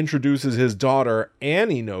 2 introduces his daughter,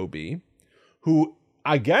 Annie Nobi, who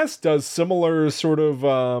I guess does similar sort of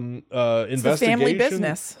investigation. family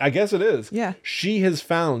business. I guess it is. Yeah. She has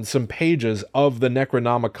found some pages of the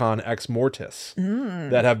Necronomicon Ex Mortis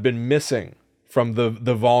that have been missing from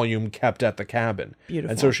the volume kept at the cabin.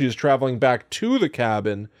 Beautiful. And so she's traveling back to the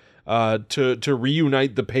cabin to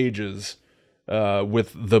reunite the pages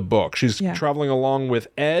with the book. She's traveling along with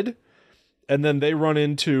Ed, and then they run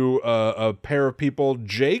into a pair of people,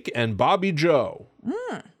 Jake and Bobby Joe.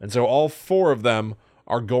 And so all four of them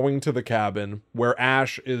are going to the cabin where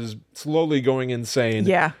Ash is slowly going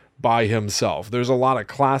insane by himself. There's a lot of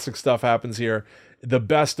classic stuff happens here. The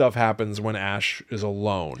best stuff happens when Ash is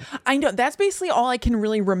alone. I know. That's basically all I can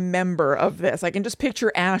really remember of this. I can just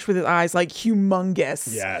picture Ash with his eyes like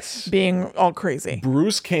humongous. Yes. Being all crazy.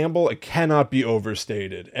 Bruce Campbell, it cannot be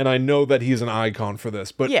overstated. And I know that he's an icon for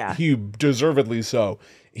this, but he deservedly so.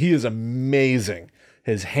 He is amazing.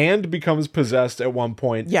 His hand becomes possessed at one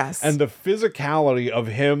point. Yes. And the physicality of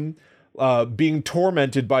him being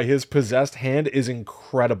tormented by his possessed hand is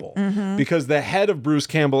incredible. Because the head of Bruce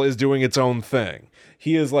Campbell is doing its own thing.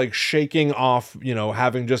 He is like shaking off,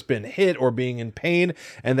 having just been hit or being in pain.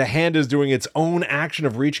 And the hand is doing its own action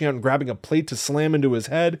of reaching out and grabbing a plate to slam into his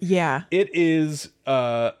head. Yeah. It is,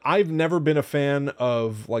 I've never been a fan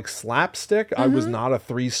of like slapstick. I was not a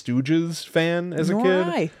Three Stooges fan as a kid.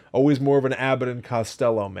 Right. Always more of an Abbott and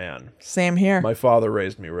Costello man. Same here. My father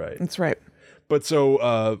raised me right. That's right. But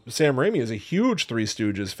so Sam Raimi is a huge Three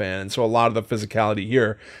Stooges fan, and so a lot of the physicality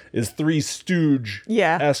here is Three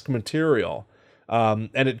Stooge-esque material. And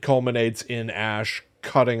it culminates in Ash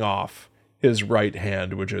cutting off his right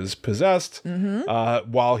hand, which is possessed,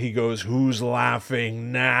 while he goes, "Who's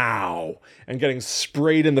laughing now?" and getting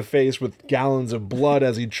sprayed in the face with gallons of blood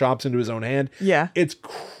as he chops into his own hand. Yeah. It's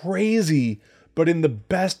crazy, but in the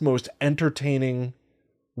best, most entertaining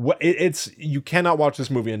It's you cannot watch this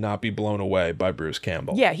movie and not be blown away by Bruce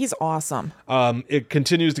Campbell. Yeah, he's awesome. It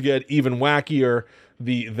continues to get even wackier.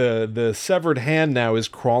 The severed hand now is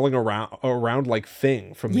crawling around like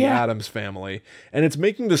Thing from the Addams Family, and it's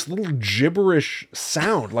making this little gibberish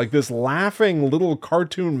sound, like this laughing little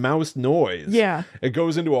cartoon mouse noise. Yeah. It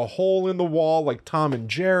goes into a hole in the wall like Tom and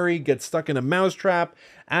Jerry, gets stuck in a mousetrap.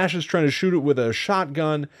 Ash is trying to shoot it with a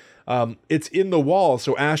shotgun. It's in the wall,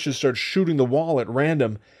 so Ash just starts shooting the wall at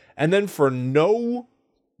random, and then for no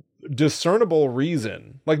discernible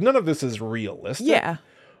reason, like none of this is realistic. Yeah.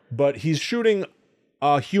 But he's shooting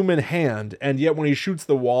a human hand, and yet when he shoots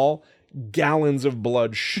the wall, gallons of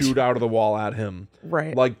blood shoot out of the wall at him.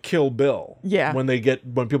 Right. Like Kill Bill. Yeah. When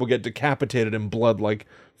people get decapitated and blood like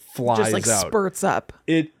flies Just like out. spurts up.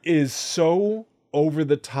 It is so over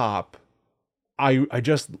the top. I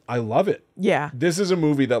love it. Yeah. This is a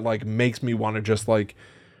movie that like makes me want to just like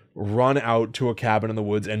run out to a cabin in the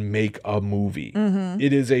woods and make a movie. Mm-hmm.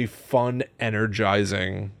 It is a fun,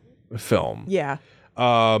 energizing film. Yeah.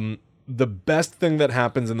 The best thing that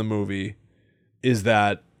happens in the movie is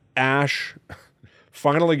that Ash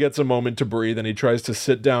finally gets a moment to breathe, and he tries to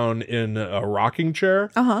sit down in a rocking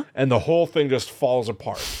chair, and the whole thing just falls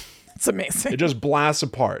apart. It's amazing. It just blasts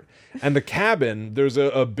apart. And the cabin, there's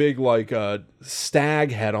a big like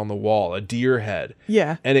stag head on the wall, a deer head.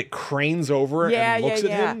 Yeah. And it cranes over and looks at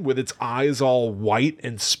him with its eyes all white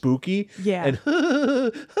and spooky. Yeah.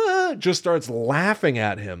 And just starts laughing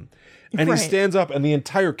at him. And he stands up and the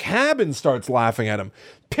entire cabin starts laughing at him.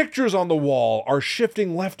 Pictures on the wall are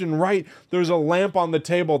shifting left and right. There's a lamp on the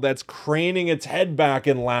table that's craning its head back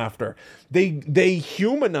in laughter. They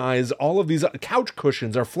humanize all of these. Couch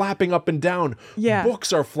cushions are flapping up and down. Yeah.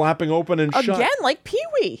 Books are flapping open and shut. Again, like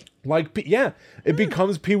Pee-wee. It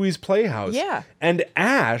becomes Pee-wee's Playhouse. Yeah. And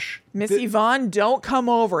Ash, Miss Yvonne, don't come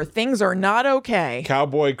over. Things are not okay.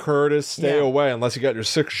 Cowboy Curtis, stay away unless you got your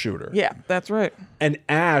 6-shooter. Yeah, that's right. And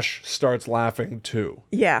Ash starts laughing too.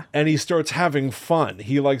 Yeah. And he starts having fun.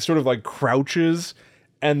 He like sort of like crouches,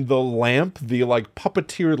 and the lamp, the like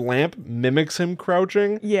puppeteered lamp, mimics him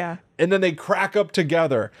crouching. Yeah. And then they crack up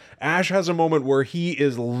together. Ash has a moment where he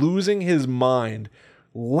is losing his mind,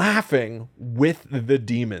 laughing with the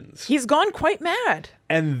demons. He's gone quite mad.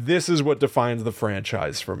 And this is what defines the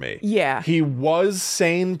franchise for me. Yeah. He was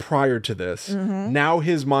sane prior to this. Now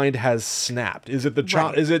his mind has snapped. Is it the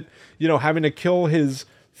child? Is it, having to kill his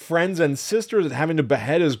friends and sisters, and having to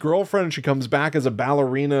behead his girlfriend and she comes back as a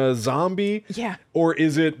ballerina zombie? Yeah. Or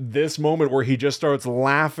is it this moment where he just starts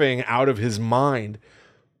laughing out of his mind?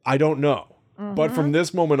 I don't know. But from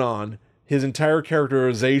this moment on, his entire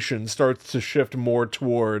characterization starts to shift more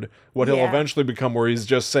toward what he'll eventually become, where he's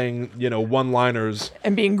just saying, one-liners.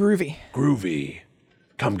 And being groovy. Groovy.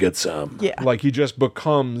 Come get some. Yeah. Like he just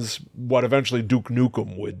becomes what eventually Duke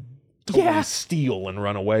Nukem would totally steal and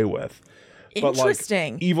run away with.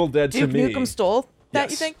 Interesting. But like, Evil Dead Duke to me. Nukem stole that,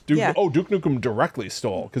 you think? Duke Nukem directly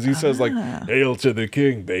stole, because he says like, "Hail to the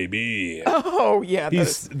king, baby." Oh, yeah.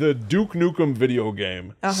 The Duke Nukem video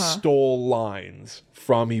game stole lines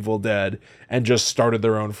from Evil Dead and just started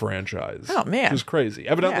their own franchise. Oh, man. Which is crazy.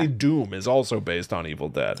 Evidently, Doom is also based on Evil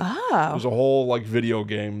Dead. Oh. There's a whole like video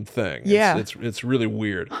game thing. Yeah. It's really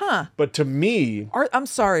weird. Huh. But to me... I'm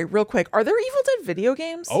sorry, real quick. Are there Evil Dead video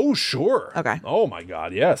games? Oh, sure. Okay. Oh, my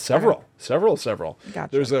God. Yeah, several. Okay. Several. Gotcha.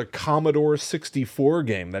 There's a Commodore 64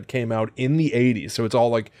 game that came out in the 80s. So it's all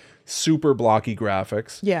like super blocky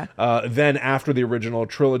graphics. Yeah. Then after the original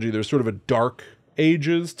trilogy, there's sort of a Dark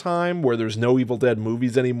Ages time where there's no Evil Dead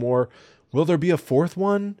movies anymore. Will there be a fourth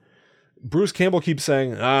one? Bruce Campbell keeps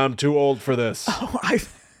saying, "I'm too old for this."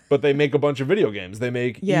 But they make a bunch of video games. They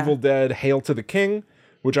make Evil Dead Hail to the King,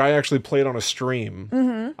 which I actually played on a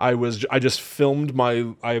stream. I just filmed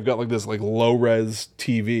I've got like this like low res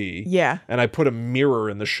TV. Yeah. And I put a mirror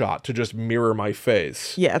in the shot to just mirror my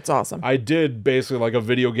face. Yeah, it's awesome. I did basically like a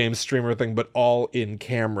video game streamer thing, but all in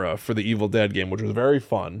camera for the Evil Dead game, which was very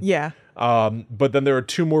fun. Yeah. But then there are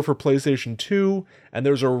 2 more for PlayStation 2, and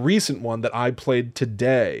there's a recent one that I played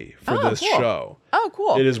today for this show. Oh,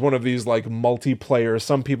 cool. It is one of these like multiplayer.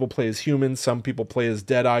 Some people play as humans, some people play as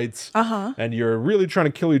deadites. And you're really trying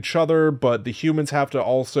to kill each other, but the humans have to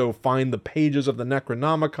also find the pages of the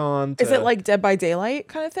Necronomicon. Is it like Dead by Daylight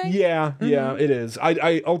kind of thing? Yeah, it is.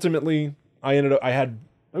 I ultimately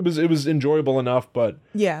it was enjoyable enough, but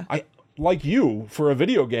I like you, for a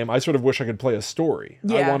video game, I sort of wish I could play a story.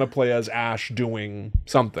 Yeah. I want to play as Ash doing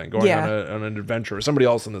something, going on an adventure, or somebody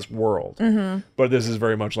else in this world. But this is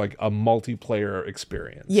very much like a multiplayer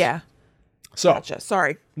experience. Yeah. So, Gotcha.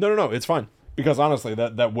 Sorry. No, it's fine. Because honestly,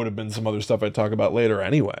 that would have been some other stuff I'd talk about later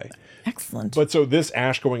anyway. Excellent. But so this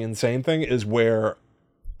Ash going insane thing is where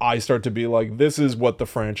I start to be like, this is what the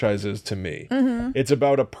franchise is to me. It's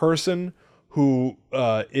about a person who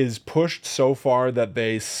is pushed so far that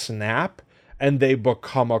they snap and they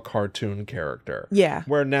become a cartoon character. Yeah.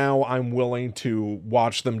 Where now I'm willing to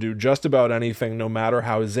watch them do just about anything, no matter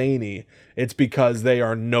how zany. It's because they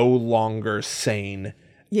are no longer sane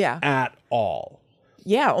Yeah. at all.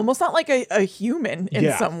 Yeah, almost not like a human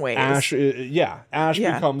in some ways. Ash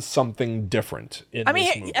becomes something different in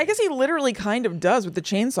this movie. I guess he literally kind of does with the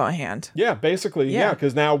chainsaw hand. Yeah, basically,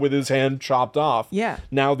 because now with his hand chopped off,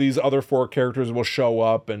 now these other 4 characters will show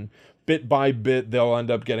up, and bit by bit they'll end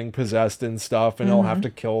up getting possessed and stuff, and he'll have to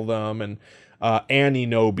kill them. And Annie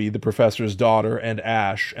Nobi, the professor's daughter, and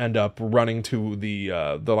Ash end up running to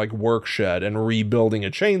the like work shed and rebuilding a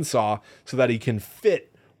chainsaw so that he can fit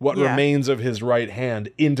what remains of his right hand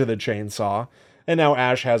into the chainsaw, and now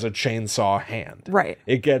Ash has a chainsaw hand. Right.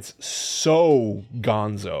 It gets so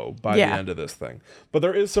gonzo by the end of this thing. But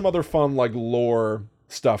there is some other fun, like, lore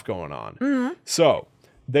stuff going on. So,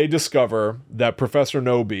 they discover that Professor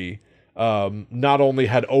Nobi not only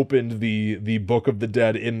had opened the Book of the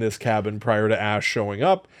Dead in this cabin prior to Ash showing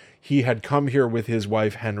up, he had come here with his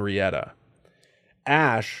wife Henrietta.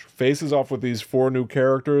 Ash faces off with these 4 new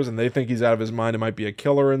characters, and they think he's out of his mind and might be a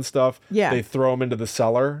killer and stuff. Yeah. They throw him into the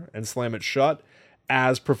cellar and slam it shut,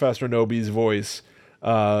 as Professor Nobi's voice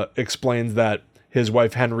explains that his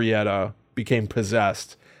wife Henrietta became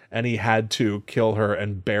possessed, and he had to kill her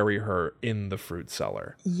and bury her in the fruit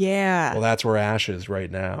cellar. Yeah. Well, that's where Ash is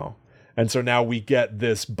right now. And so now we get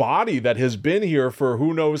this body that has been here for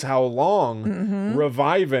who knows how long,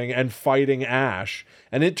 reviving and fighting Ash.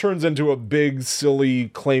 And it turns into a big, silly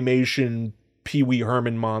claymation Pee Wee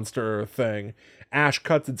Herman monster thing. Ash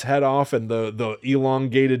cuts its head off, and the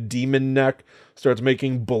elongated demon neck starts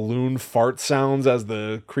making balloon fart sounds as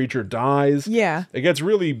the creature dies. Yeah. It gets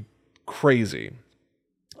really crazy.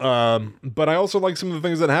 But I also like some of the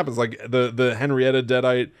things that happens. Like the Henrietta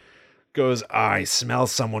Deadite goes, I smell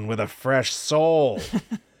someone with a fresh soul.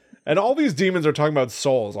 And all these demons are talking about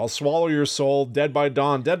souls. I'll swallow your soul, dead by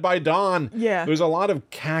dawn, dead by dawn. Yeah. There's a lot of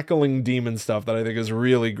cackling demon stuff that I think is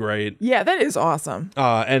really great. Yeah, that is awesome.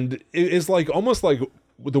 And it is like almost like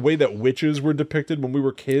the way that witches were depicted when we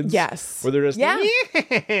were kids. Yes. Where they're just,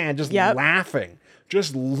 just laughing.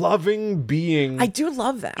 Just loving being I do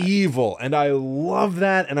love that. evil. And I love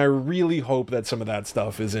that. And I really hope that some of that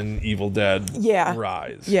stuff is in Evil Dead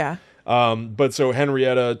Rise. Yeah. But so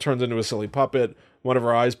Henrietta turns into a silly puppet. One of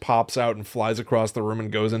her eyes pops out and flies across the room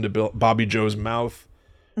and goes into Bobby Joe's mouth.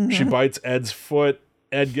 She bites Ed's foot.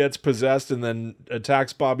 Ed gets possessed and then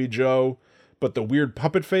attacks Bobby Joe. But the weird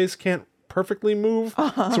puppet face can't perfectly move.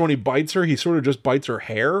 So when he bites her, he sort of just bites her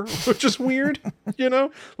hair, which is weird, you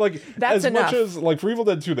know? Like, that's as enough. much as, like, for Evil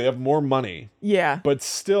Dead 2, they have more money. Yeah. But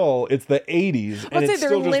still, it's the 80s, and it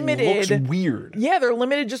still just looks weird. Yeah, they're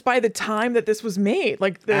limited just by the time that this was made.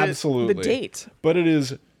 Like, the date. But it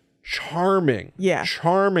is charming. Yeah.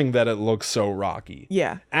 Charming that it looks so rocky.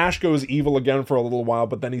 Yeah. Ash goes evil again for a little while,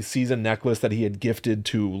 but then he sees a necklace that he had gifted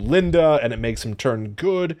to Linda, and it makes him turn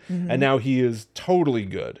good. And now he is totally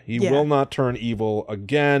good. He will not turn evil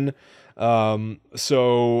again. Ultimately,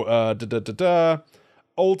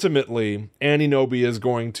 Annie Nobi is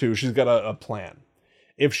going to, she's got a plan.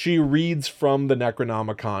 If she reads from the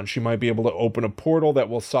Necronomicon, she might be able to open a portal that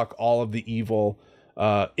will suck all of the evil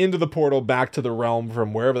into the portal back to the realm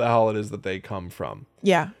from wherever the hell it is that they come from.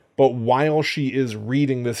 Yeah. But while she is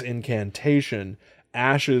reading this incantation,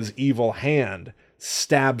 Ash's evil hand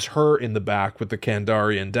stabs her in the back with the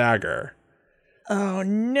Kandarian dagger. Oh,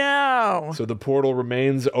 no. So the portal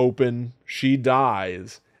remains open, she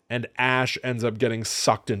dies, and Ash ends up getting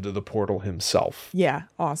sucked into the portal himself. Yeah,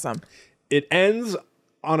 awesome. It ends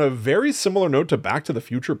on a very similar note to Back to the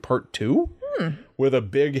Future Part 2, with a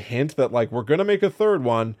big hint that, like, we're going to make a third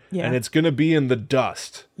one, and it's going to be in the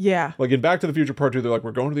dust. Yeah. Like, in Back to the Future Part 2, they're like,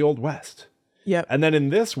 we're going to the Old West. Yep. And then in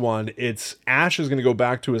this one, it's Ash is going to go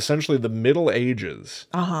back to essentially the Middle Ages.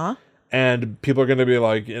 Uh-huh. And people are going to be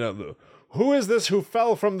like, you know, who is this who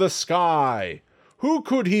fell from the sky? Who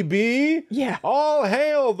could he be? Yeah. All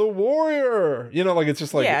hail the warrior. You know, like, it's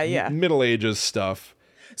just like Middle Ages stuff.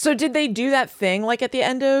 So did they do that thing, like, at the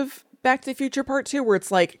end of Back to the Future Part 2, where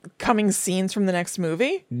it's, like, coming scenes from the next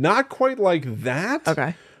movie? Not quite like that.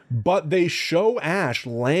 Okay. But they show Ash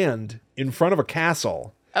land in front of a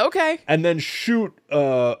castle. Okay. And then shoot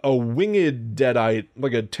a winged deadite,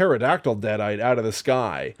 like a pterodactyl deadite, out of the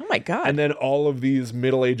sky. Oh my God. And then all of these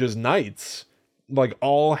Middle Ages knights, like,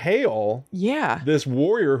 all hail this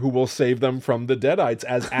warrior who will save them from the deadites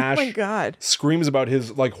as Ash oh my God. screams about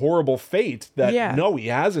his, like, horrible fate that no, he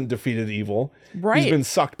hasn't defeated evil. Right. He's been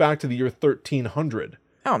sucked back to the year 1300.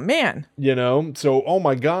 Oh, man. So, oh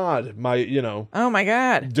my God, Oh, my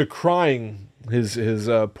God. decrying his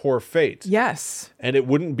poor fate. Yes. And it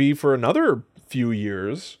wouldn't be for another few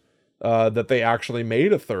years that they actually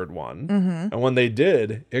made a third one. Mm-hmm. And when they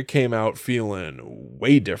did, it came out feeling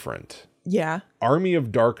way different. Yeah. Army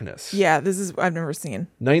of Darkness. Yeah, this is, I've never seen.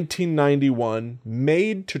 1991,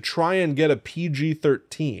 made to try and get a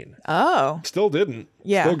PG-13. Oh. Still didn't.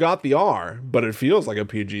 Yeah. Still got the R, but it feels like a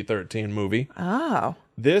PG-13 movie. Oh.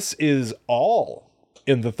 This is all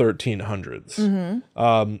in the 1300s.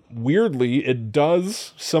 Mm-hmm. Weirdly, it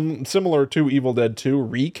does some similar to Evil Dead 2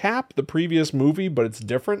 recap the previous movie, but it's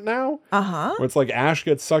different now. Uh-huh. Where it's like Ash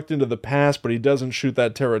gets sucked into the past, but he doesn't shoot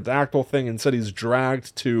that pterodactyl thing. Instead, he's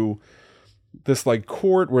dragged to this like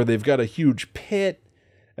court where they've got a huge pit,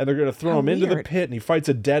 and they're going to throw him into the weird. pit, and he fights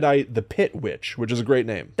a Deadite, the Pit Witch, which is a great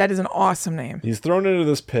name. That is an awesome name. He's thrown into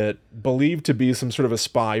this pit, believed to be some sort of a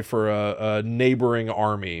spy for a neighboring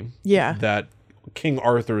army Yeah. that King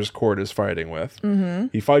Arthur's court is fighting with. Mm-hmm.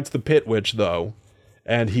 He fights the Pit Witch, though,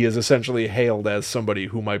 and he is essentially hailed as somebody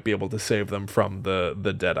who might be able to save them from the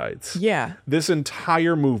Deadites. Yeah. This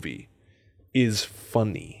entire movie is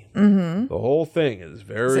funny. Mm-hmm. The whole thing is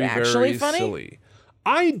very, actually very funny? silly.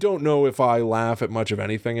 I don't know if I laugh at much of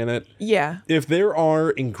anything in it. Yeah. If there are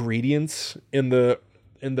ingredients in the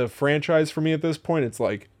franchise for me at this point, it's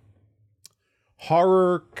like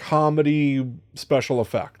horror, comedy, special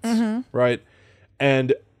effects, right?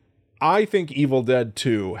 And I think Evil Dead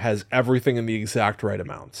 2 has everything in the exact right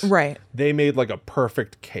amounts. Right. They made like a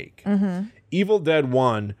perfect cake. Evil Dead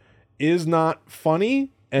 1 is not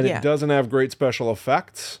funny, and Yeah. it doesn't have great special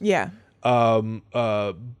effects. Yeah.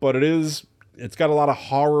 But it's got a lot of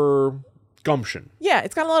horror gumption. Yeah,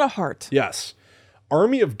 it's got a lot of heart. Yes.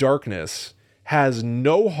 Army of Darkness has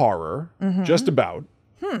no horror, just about.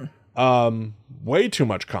 Way too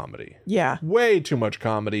much comedy. Yeah. Way too much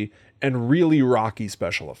comedy and really rocky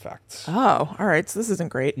special effects. Oh, all right. So this isn't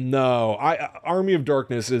great. No, Army of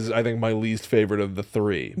Darkness is, I think, my least favorite of the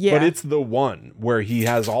three. Yeah. But it's the one where he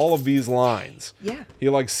has all of these lines. Yeah. He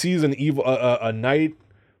like sees an evil a knight.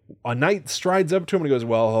 A knight strides up to him and he goes,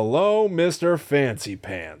 "Well, hello, Mr. Fancy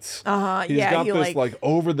Pants." He's yeah, got he, this like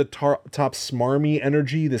over the top smarmy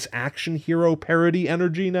energy, this action hero parody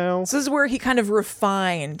energy now. So this is where he kind of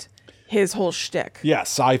refined his whole shtick.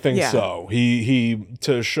 Yes, I think Yeah. so. He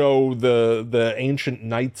to show the ancient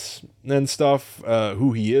knights and stuff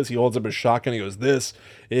who he is. He holds up his shotgun. He goes, "This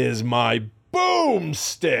is my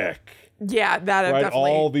boomstick." Yeah, that Right,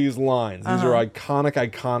 definitely. all these lines. These are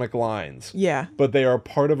iconic lines. Yeah. But they are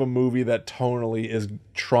part of a movie that tonally is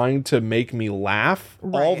trying to make me laugh all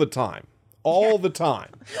Right. the time. All the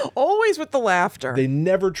time. Always with the laughter. They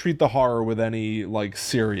never treat the horror with any like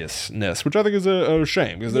seriousness, which I think is a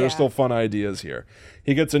shame because there are Yeah. still fun ideas here.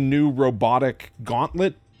 He gets a new robotic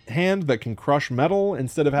gauntlet hand that can crush metal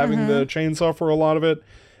instead of having the chainsaw for a lot of it.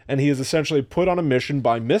 And he is essentially put on a mission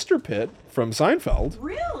by Mr. Pitt from Seinfeld.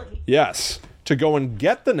 Really? Yes, to go and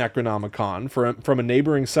get the Necronomicon from a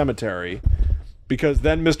neighboring cemetery, because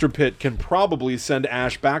then Mr. Pitt can probably send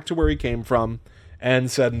Ash back to where he came from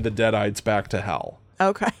and send the Deadites back to hell.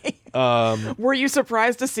 Okay. Were you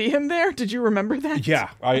surprised to see him there? Did you remember that? Yeah,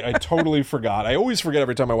 I totally forgot. I always forget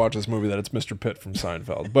every time I watch this movie that it's Mr. Pitt from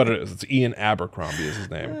Seinfeld, but it is. It's Ian Abercrombie is his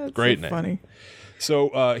name. That's Great so name. Funny.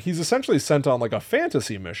 So he's essentially sent on like a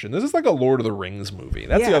fantasy mission. This is like a Lord of the Rings movie.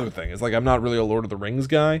 That's the Yeah. other thing. It's like I'm not really a Lord of the Rings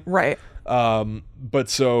guy. Right. But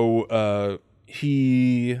so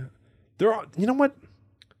you know what?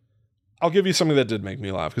 I'll give you something that did make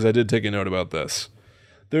me laugh because I did take a note about this.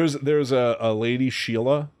 There's a lady,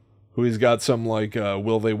 Sheila, who has got some like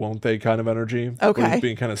will they won't they kind of energy. Okay. Where he's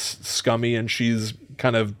being kind of scummy and she's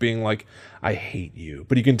kind of being like, I hate you.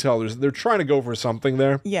 But you can tell they're trying to go for something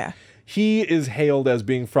there. Yeah. He is hailed as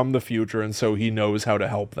being from the future, and so he knows how to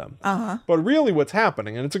help them. But really what's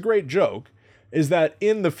happening, and it's a great joke, is that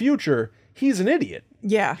in the future, he's an idiot.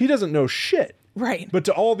 Yeah. He doesn't know shit. Right. But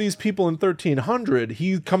to all these people in 1300,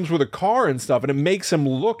 he comes with a car and stuff, and it makes him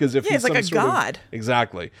look as if Yeah, he's he's like some a sort of- god.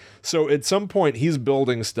 Exactly. So at some point, he's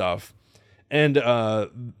building stuff, and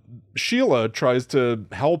Sheila tries to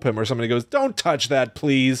help him or something. He goes, "Don't touch that,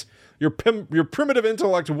 please. Your primitive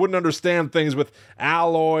intellect wouldn't understand things with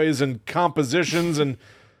alloys and compositions and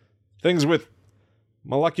things with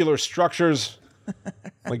molecular structures."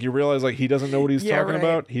 Like you realize, like he doesn't know what he's Yeah, talking right.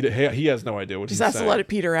 about. He has no idea what Just he's has saying. to let it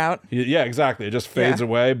peter out. Yeah, exactly. It just fades Yeah.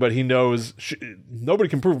 away, but he knows nobody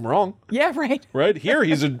can prove him wrong, Yeah, right. right? Here,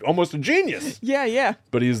 he's almost a genius, Yeah, yeah.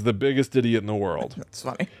 but he's the biggest idiot in the world. That's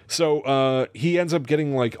funny. So he ends up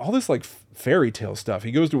getting like all this like fairy tale stuff.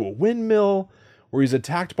 He goes to a windmill where he's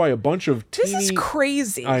attacked by a bunch of teeny... This is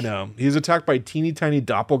crazy. I know. He's attacked by teeny tiny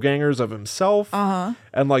doppelgangers of himself.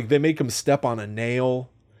 And like they make him step on a nail,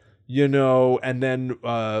 you know, and then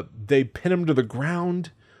they pin him to the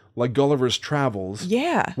ground like Gulliver's Travels.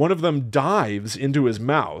 Yeah. One of them dives into his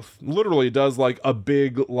mouth. Literally does like a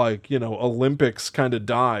big, like, you know, Olympics kind of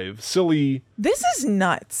dive. Silly. This is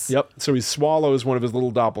nuts. Yep. So he swallows one of his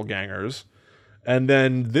little doppelgangers. And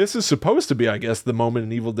then this is supposed to be, I guess, the moment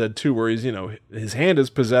in Evil Dead 2 where he's, you know, his hand is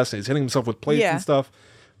possessed and he's hitting himself with plates and stuff.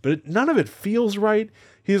 But none of it feels right.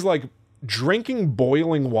 He's like drinking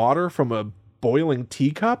boiling water from a boiling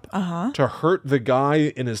teacup to hurt the guy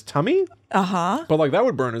in his tummy. But like that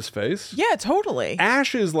would burn his face. Yeah, totally.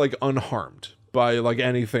 Ash is like unharmed by like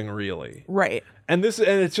anything really. Right. And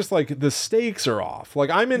it's just like the stakes are off. Like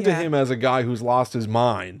I'm into him as a guy who's lost his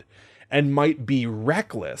mind and might be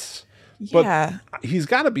reckless. But he's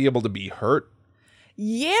got to be able to be hurt.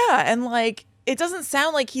 Yeah, and like it doesn't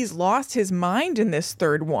sound like he's lost his mind in this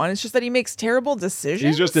third one. It's just that he makes terrible decisions.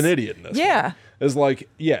 He's just an idiot in this one. It's like,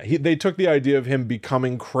 they took the idea of him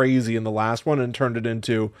becoming crazy in the last one and turned it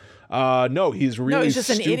into, no, he's really he's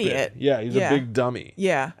just stupid. an idiot. Yeah, he's a big dummy.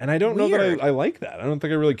 Yeah. And I don't know that I like that. I don't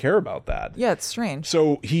think I really care about that. Yeah, it's strange.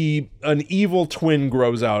 So an evil twin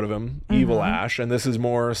grows out of him, Evil Ash, and this is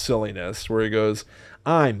more silliness, where he goes,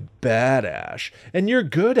 I'm bad Ash, and you're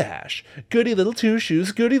good Ash. Goody little two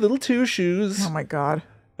shoes, goody little two shoes. Oh my God.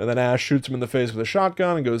 And then Ash shoots him in the face with a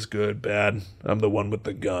shotgun and goes, good, bad, I'm the one with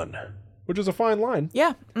the gun. Which is a fine line.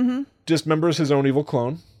 Yeah. Dismembers his own evil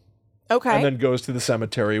clone. Okay. And then goes to the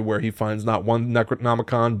cemetery where he finds not one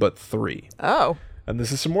Necronomicon, but 3. Oh. And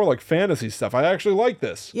this is some more like fantasy stuff. I actually like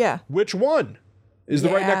this. Yeah. Which one is the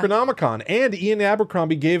right Necronomicon? And Ian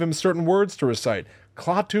Abercrombie gave him certain words to recite.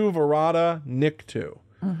 Klaatu, Verada, Niktu.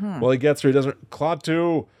 Well, he gets there, he doesn't.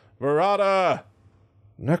 Klaatu, Verada,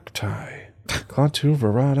 necktie. Klaatu,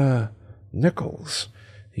 Verada, nickels.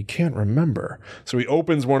 He can't remember. So he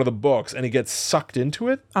opens one of the books and he gets sucked into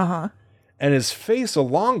it. And his face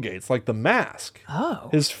elongates like the mask. Oh.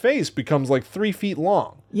 His face becomes like 3 feet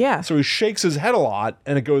long. Yeah. So he shakes his head a lot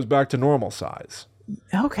and it goes back to normal size.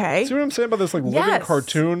 Okay. See what I'm saying about this like living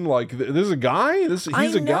cartoon? Like this is a guy?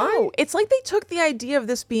 He's a guy? It's like they took the idea of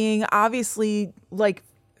this being obviously like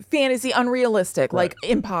fantasy, unrealistic, like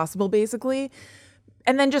impossible basically,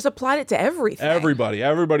 and then just applied it to everything.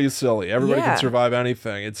 Everybody's silly. Everybody can survive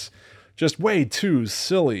anything. It's just way too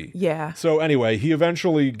silly. Yeah. So anyway, he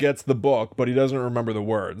eventually gets the book, but he doesn't remember the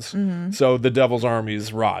words. So the devil's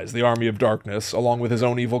armies rise. The army of darkness, along with his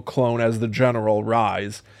own evil clone as the general,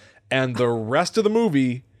 rise. And the rest of the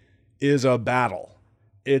movie is a battle.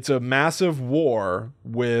 It's a massive war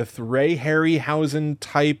with Ray Harryhausen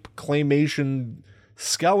type claymation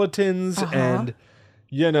skeletons and,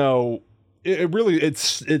 you know, it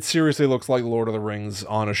seriously looks like Lord of the Rings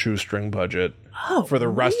on a shoestring budget for the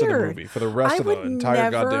rest of the movie, for the rest of the entire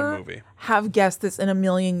goddamn movie. Have guessed this in a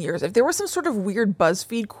million years. If there was some sort of weird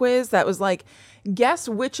BuzzFeed quiz that was like, guess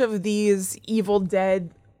which of these Evil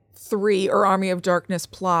Dead 3 or Army of Darkness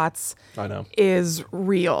plots is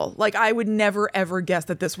real. Like, I would never, ever guess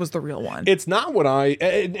that this was the real one. It's not what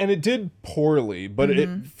and it did poorly, but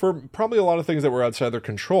for probably a lot of things that were outside their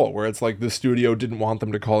control, where it's like the studio didn't want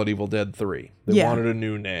them to call it Evil Dead 3. They wanted a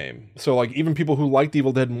new name. So, like, even people who liked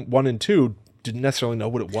Evil Dead 1 and 2 didn't necessarily know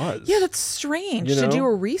what it was. Yeah, that's strange to do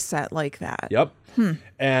a reset like that. Yep.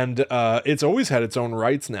 And it's always had its own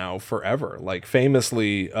rights now forever. Like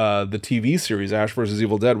famously, the TV series Ash vs.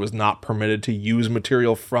 Evil Dead was not permitted to use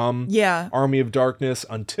material from Army of Darkness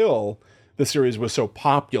until the series was so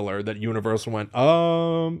popular that Universal went,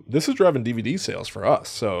 this is driving DVD sales for us,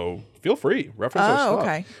 so feel free, reference our stuff.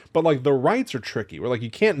 Okay. But like the rights are tricky. We're like, you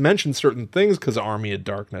can't mention certain things because of Army of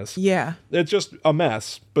Darkness. Yeah. It's just a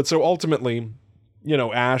mess. But so ultimately, you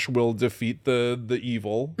know, Ash will defeat the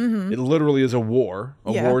evil. It literally is a war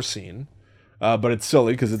scene. But it's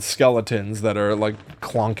silly because it's skeletons that are like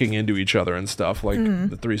clonking into each other and stuff, like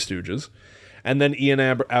the Three Stooges. And then Ian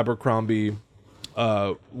Abercrombie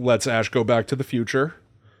lets Ash go back to the future,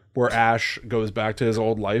 where Ash goes back to his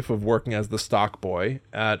old life of working as the stock boy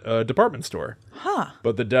at a department store.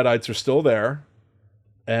 But the Deadites are still there,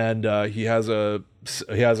 and he has a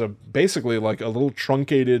basically like a little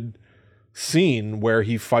truncated scene where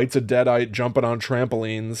he fights a Deadite jumping on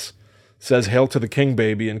trampolines, says "Hail to the King,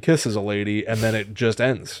 baby," and kisses a lady, and then it just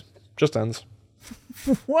ends. Just ends.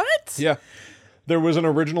 What? Yeah. There was an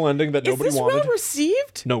original ending that Is nobody this wanted. well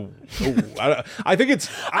received? No. I think it's...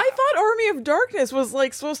 I thought Army of Darkness was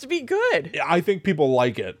like supposed to be good. I think people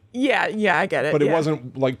like it. Yeah, I get it. But it yeah.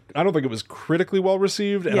 wasn't like, I don't think it was critically well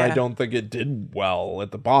received, and I Yeah. don't think it did well at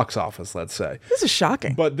the box office, let's say. This is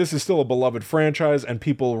shocking. But this is still a beloved franchise, and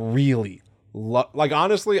people really like,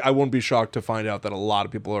 honestly, I won't be shocked to find out that a lot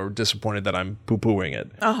of people are disappointed that I'm poo-pooing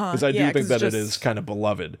it. Because I do Yeah, think 'cause that just- it is kind of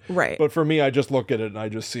beloved. Right. But for me, I just look at it and I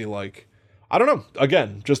just see like, I don't know,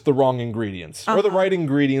 again, just the wrong ingredients. Or the right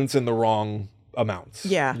ingredients in the wrong amounts.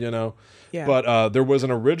 Yeah. You know? Yeah. But there was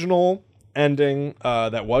an original ending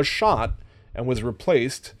that was shot and was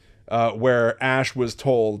replaced where Ash was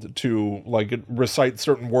told to like recite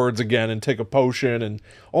certain words again and take a potion and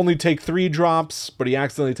only take 3 drops, but he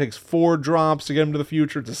accidentally takes 4 drops to get him to the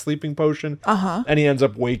future. It's a sleeping potion. And he ends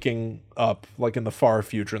up waking up like in the far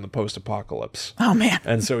future in the post-apocalypse. Oh man.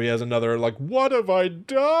 And so he has another like, what have I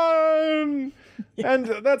done? And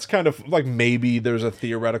that's kind of like, maybe there's a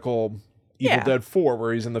theoretical Evil Yeah. Dead 4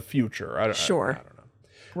 where he's in the future. I don't know.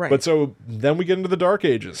 Right. But so then we get into the Dark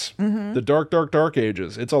Ages, the dark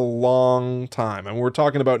ages. It's a long time. And we're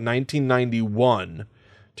talking about 1991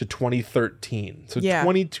 to 2013. So Yeah.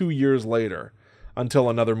 22 years later until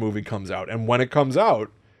another movie comes out. And when it comes out,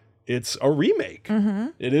 it's a remake.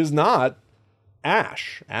 It is not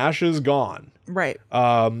Ash. Ash is gone. right.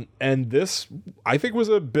 And this, I think, was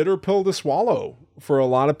a bitter pill to swallow for a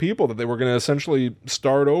lot of people, that they were going to essentially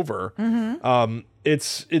start over.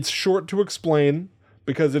 It's short to explain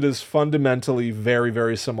because it is fundamentally very,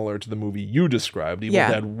 very similar to the movie you described, Evil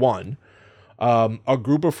Yeah. Dead 1. A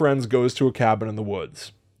group of friends goes to a cabin in the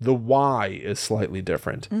woods. The why is slightly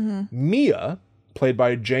different. Mia, played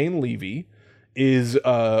by Jane Levy, is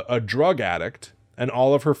a drug addict, and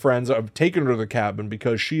all of her friends have taken her to the cabin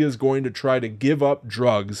because she is going to try to give up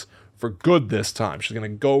drugs for good this time. She's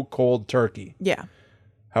going to go cold turkey. Yeah.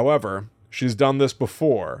 However, she's done this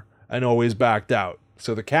before and always backed out.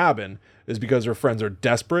 So the cabin is because her friends are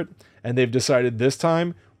desperate, and they've decided this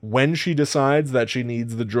time, when she decides that she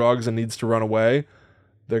needs the drugs and needs to run away,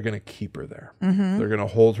 they're going to keep her there. They're going to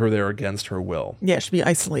hold her there against her will. Yeah, should be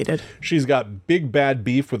isolated. She's got big bad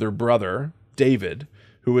beef with her brother, David,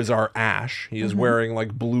 who is our Ash. He is wearing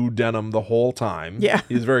like blue denim the whole time. Yeah.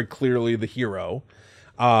 He's very clearly the hero.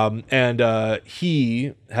 And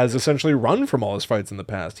he has essentially run from all his fights in the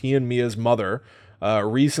past. He and Mia's mother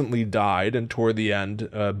recently died, and toward the end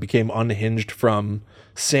became unhinged from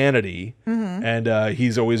sanity. And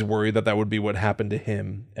he's always worried that would be what happened to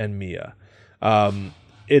him and Mia.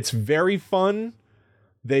 It's very fun.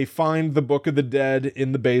 They find the Book of the Dead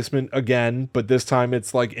in the basement again, but this time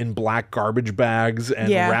it's like in black garbage bags and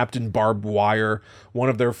Yeah. wrapped in barbed wire. One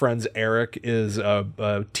of their friends, Eric, is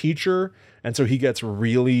a teacher, and so he gets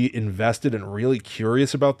really invested and really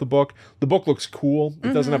curious about the book. The book looks cool.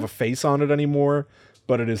 It doesn't have a face on it anymore,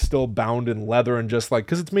 but it is still bound in leather, and just like,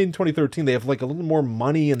 because it's made in 2013, they have like a little more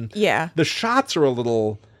money, and Yeah. the shots are a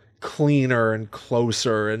little cleaner and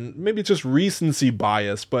closer, and maybe it's just recency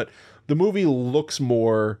bias, but the movie looks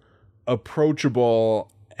more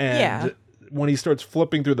approachable. And Yeah. when he starts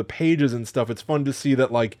flipping through the pages and stuff, it's fun to see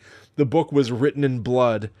that like the book was written in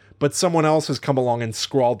blood, but someone else has come along and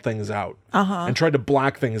scrawled things out and tried to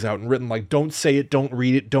black things out and written like, don't say it, don't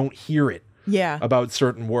read it, don't hear it Yeah. about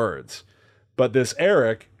certain words. But this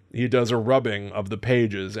Eric, he does a rubbing of the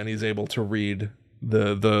pages, and he's able to read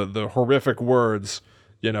the horrific words,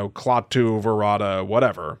 you know, Klaatu, Verada,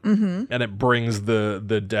 whatever, and it brings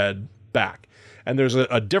the dead back. And there's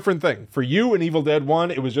a different thing. For you in Evil Dead 1,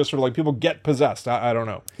 it was just sort of like people get possessed. I don't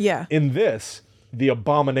know. Yeah. In this, the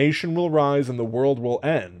abomination will rise and the world will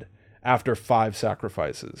end after 5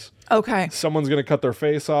 sacrifices. Okay. Someone's going to cut their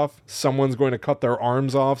face off. Someone's going to cut their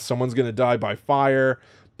arms off. Someone's going to die by fire.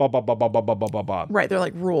 Blah, blah, blah, blah, blah, blah, blah, blah, blah. Right. They're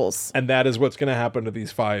like rules. And that is what's going to happen to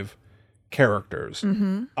these 5 characters.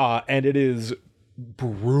 And it is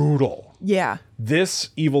brutal. Yeah. This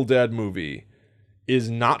Evil Dead movie is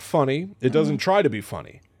not funny. It doesn't try to be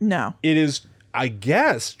funny. No. It is, I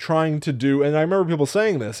guess, trying to do, and I remember people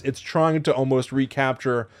saying this, it's trying to almost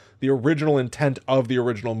recapture the original intent of the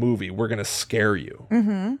original movie. We're going to scare you.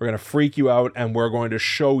 We're going to freak you out, and we're going to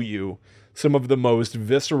show you some of the most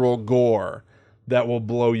visceral gore that will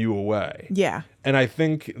blow you away. Yeah. And I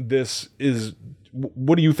think this is,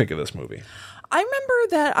 what do you think of this movie? I remember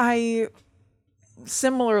that I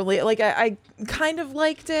similarly, like I kind of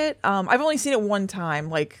liked it. I've only seen it one time,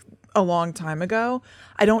 like a long time ago.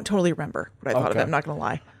 I don't totally remember what I thought of it. I'm not going to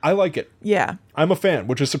lie. I like it. Yeah. I'm a fan,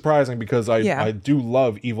 which is surprising because Yeah. I do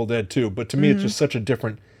love Evil Dead 2, but to me it's just such a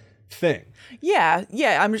different thing. Yeah.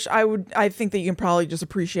 I think that you can probably just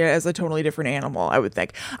appreciate it as a totally different animal, I would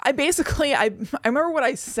think. I remember what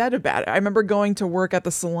I said about it. I remember going to work at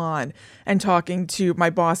the salon and talking to my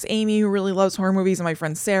boss, Amy, who really loves horror movies, and my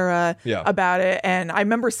friend Sarah about it. And I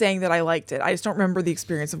remember saying that I liked it. I just don't remember the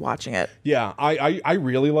experience of watching it. Yeah, I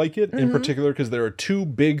really like it in particular because there are two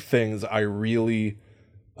big things I really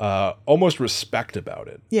almost respect about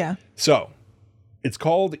it. Yeah. So, it's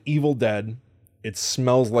called Evil Dead. It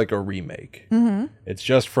smells like a remake. It's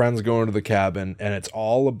just friends going to the cabin, and it's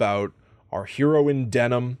all about our hero in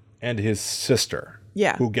denim and his sister,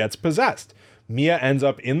 who gets possessed. Mia ends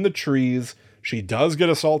up in the trees. She does get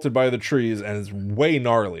assaulted by the trees, and it's way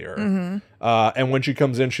gnarlier. And when she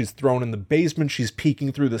comes in, she's thrown in the basement. She's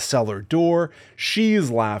peeking through the cellar door. She's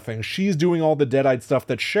laughing. She's doing all the Deadite stuff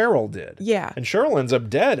that Cheryl did. Yeah. And Cheryl ends up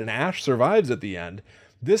dead, and Ash survives at the end.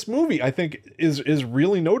 This movie, I think, is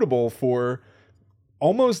really notable for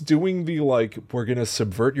almost doing the, like, we're going to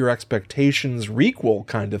subvert your expectations requel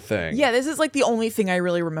kind of thing. Yeah, this is like the only thing I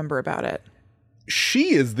really remember about it.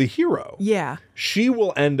 She is the hero. Yeah. She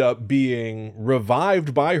will end up being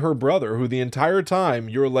revived by her brother, who the entire time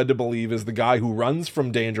you're led to believe is the guy who runs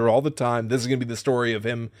from danger all the time. This is going to be the story of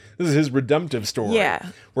him. This is his redemptive story. Yeah.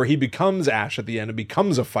 Where he becomes Ash at the end and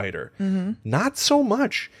becomes a fighter. Not so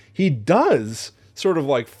much. He does sort of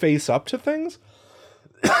like face up to things.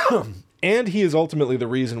 And he is ultimately the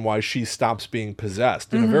reason why she stops being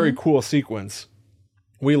possessed. In a very cool sequence,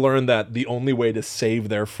 we learn that the only way to save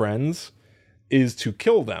their friends is to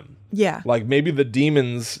kill them. Yeah. Like, maybe the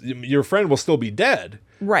demons, your friend will still be dead.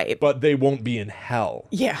 Right. But they won't be in hell.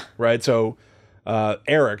 Yeah. Right? So,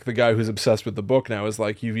 Eric, the guy who's obsessed with the book now, is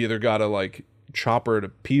like, you've either got to, like, chop her to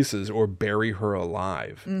pieces or bury her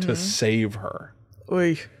alive to save her.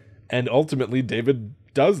 Oy. And ultimately, David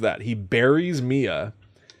does that. He buries Mia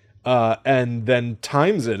and then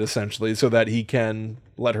times it, essentially, so that he can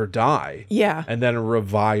let her die. Yeah. And then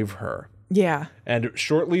revive her. Yeah. And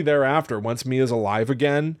shortly thereafter, once Mia's alive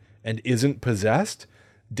again and isn't possessed,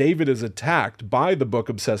 David is attacked by the book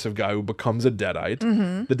obsessive guy who becomes a Deadite.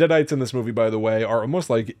 The Deadites in this movie, by the way, are almost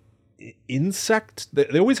like insect.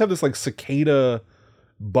 They always have this like cicada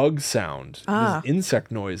bug sound, these insect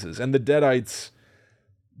noises. And the Deadites,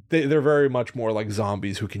 they're very much more like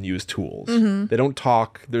zombies who can use tools. They don't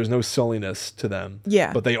talk. There's no silliness to them.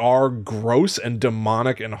 Yeah. But they are gross and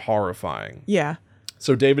demonic and horrifying. Yeah.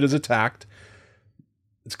 So David is attacked.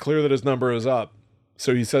 It's clear that his number is up.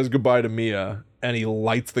 So he says goodbye to Mia, and he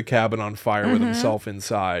lights the cabin on fire with himself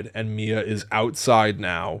inside. And Mia is outside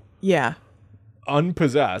now. Yeah.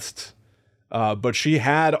 Unpossessed. But she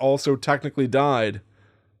had also technically died.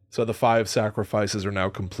 So the 5 sacrifices are now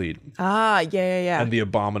complete. Yeah. And the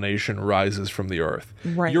abomination rises from the earth.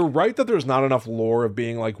 Right. You're right that there's not enough lore of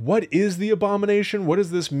being like, what is the abomination? What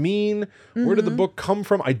does this mean? Where did the book come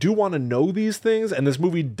from? I do want to know these things, and this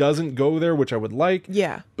movie doesn't go there, which I would like.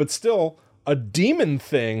 Yeah. But still, a demon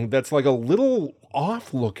thing that's like a little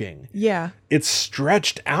off looking. Yeah. It's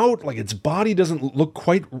stretched out, like its body doesn't look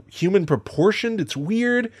quite human proportioned. It's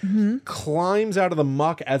weird. Climbs out of the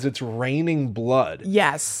muck as it's raining blood.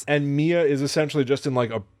 Yes. And Mia is essentially just in like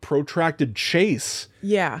a protracted chase.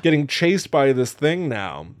 Yeah. Getting chased by this thing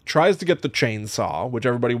now. Tries to get the chainsaw, which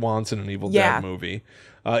everybody wants in an Evil Dead movie.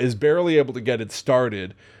 Is barely able to get it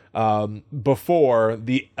started before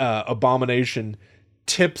the abomination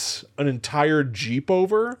tips an entire Jeep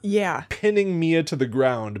over. Yeah. Pinning Mia to the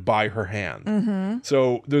ground by her hand.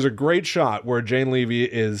 So there's a great shot where Jane Levy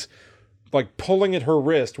is like pulling at her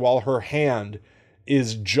wrist while her hand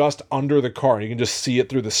is just under the car. And you can just see it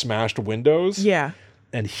through the smashed windows. Yeah.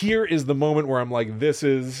 And here is the moment where I'm like, this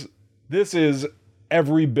is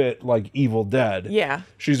every bit like Evil Dead. Yeah.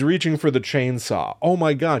 She's reaching for the chainsaw. Oh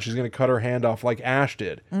my God, she's going to cut her hand off like Ash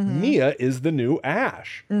did. Mia is the new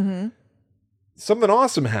Ash. Something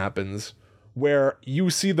awesome happens where you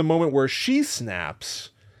see the moment where she snaps.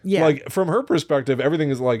 Yeah. Like, from her perspective, everything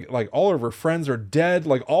is like all of her friends are dead.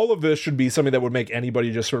 Like, all of this should be something that would make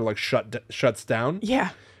anybody just sort of like shuts down. Yeah.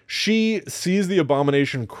 She sees the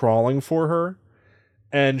abomination crawling for her,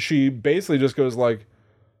 and she basically just goes like,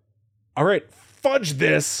 all right, fudge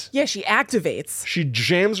this. Yeah, she activates. She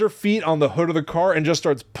jams her feet on the hood of the car and just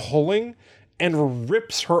starts pulling and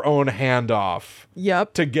rips her own hand off.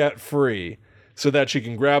 Yep. To get free so that she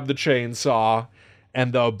can grab the chainsaw,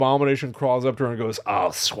 and the abomination crawls up to her and goes,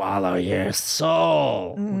 I'll swallow your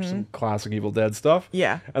soul. Which is some classic Evil Dead stuff.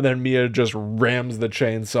 Yeah. And then Mia just rams the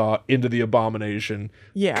chainsaw into the abomination.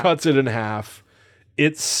 Yeah. Cuts it in half.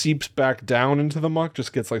 It seeps back down into the muck,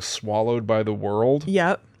 just gets like swallowed by the world.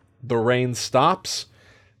 Yep. The rain stops.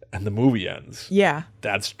 and the movie ends. Yeah.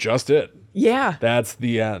 That's just it. Yeah. That's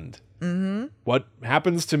the end. Mm-hmm. What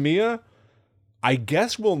happens to Mia? I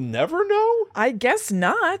guess we'll never know. I guess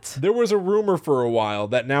not. There was a rumor for a while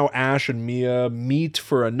that now Ash and Mia meet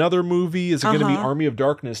for another movie. Is it going to be Army of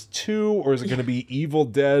Darkness 2 or is it going to be Evil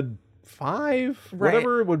Dead 5? Right.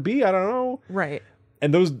 Whatever it would be, I don't know. Right.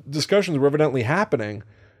 And those discussions were evidently happening.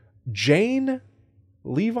 Jane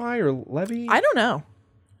Levi or Levy I don't know.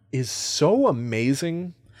 is so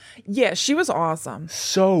amazing. Yeah, she was awesome.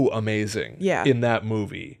 So amazing in that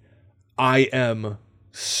movie. I am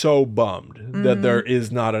so bummed that there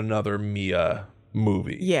is not another Mia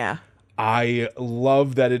movie. Yeah. I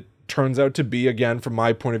love that it turns out to be, again, from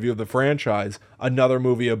my point of view of the franchise, another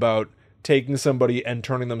movie about taking somebody and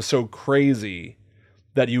turning them so crazy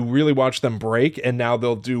that you really watch them break, and now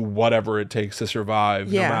they'll do whatever it takes to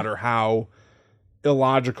survive, no matter how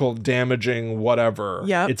illogical, damaging, whatever.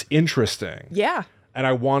 Yep. It's interesting. Yeah. And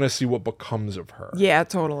I want to see what becomes of her. Yeah,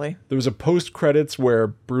 totally. There was a post-credits where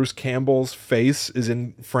Bruce Campbell's face is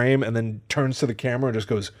in frame and then turns to the camera and just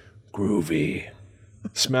goes, groovy,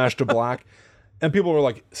 smash to black. And people were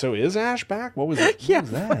like, so is Ash back? What was that? What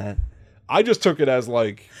was that? I just took it as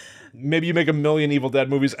like, maybe you make a million Evil Dead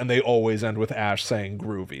movies and they always end with Ash saying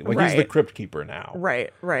groovy. Like he's the Crypt Keeper now.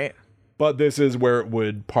 Right. But this is where it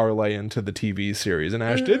would parlay into the TV series. And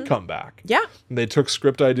Ash did come back. Yeah. And they took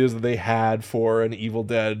script ideas that they had for an Evil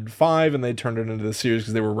Dead 5 and they turned it into the series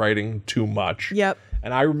because they were writing too much. Yep.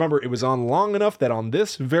 And I remember it was on long enough that on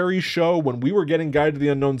this very show, when we were getting Guide to the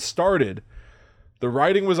Unknown started, the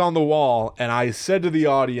writing was on the wall. And I said to the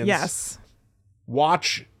audience, Yes.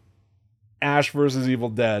 Watch Ash versus Evil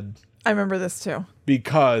Dead. I remember this too.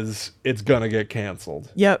 Because it's going to get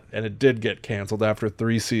canceled. Yep. And it did get canceled after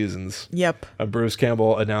 3 seasons. Yep. Bruce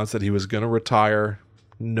Campbell announced that he was going to retire.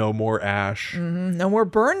 No more Ash. No more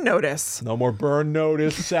Burn Notice. No more Burn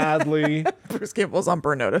Notice, sadly. Bruce Campbell's on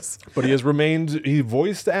Burn Notice. But he has remained, he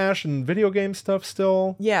voiced Ash in video game stuff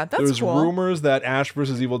still. Yeah, that's There's cool. rumors that Ash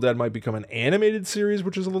vs. Evil Dead might become an animated series,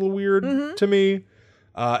 which is a little weird to me.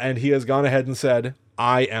 And he has gone ahead and said,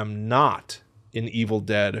 I am not in Evil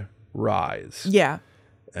Dead Rise. Yeah.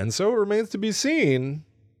 And so it remains to be seen.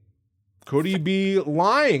 Could he be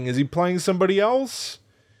lying? Is he playing somebody else?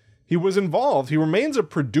 He was involved. He remains a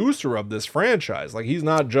producer of this franchise. Like, he's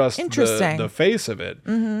not just the face of it.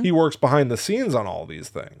 He works behind the scenes on all these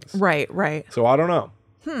things. Right. So I don't know.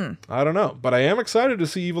 I don't know. But I am excited to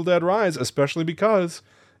see Evil Dead Rise, especially because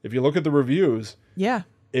if you look at the reviews,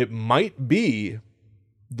 it might be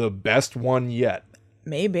the best one yet.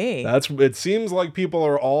 Maybe. It seems like people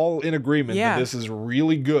are all in agreement that this is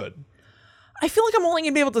really good. I feel like I'm only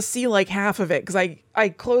going to be able to see like half of it because I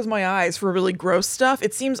close my eyes for really gross stuff.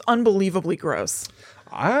 It seems unbelievably gross.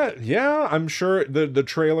 Yeah, I'm sure the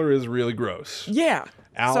trailer is really gross. Yeah.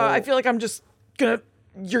 So I feel like I'm just going to,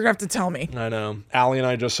 you're going to have to tell me. I know. Allie and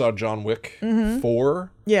I just saw John Wick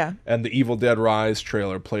 4. Yeah. And the Evil Dead Rise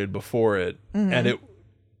trailer played before it. And it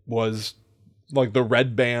was like the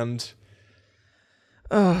red band.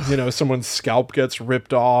 You know, someone's scalp gets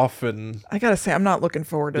ripped off, and I gotta say, I'm not looking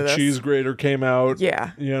forward to this. The cheese grater came out.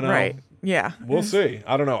 Yeah. You know? Right. Yeah. We'll see.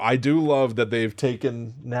 I don't know. I do love that they've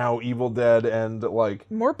taken now Evil Dead and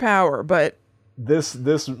like more power, but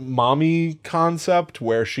this mommy concept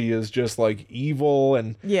where she is just like evil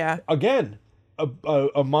and again,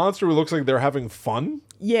 a monster who looks like they're having fun.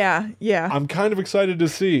 Yeah. I'm kind of excited to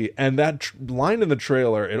see. And that line in the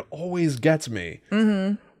trailer, it always gets me.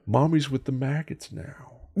 Mommy's with the maggots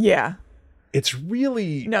now. Yeah. It's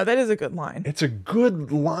really... No, that is a good line. It's a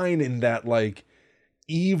good line in that, like,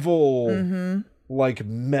 evil, like,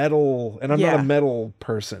 metal... And I'm not a metal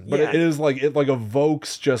person. But it is, like, it, like,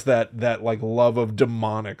 evokes just that, like, love of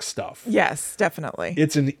demonic stuff. Yes, definitely.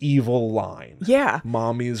 It's an evil line. Yeah.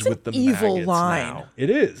 Mommy's it's with the evil maggots line. now. It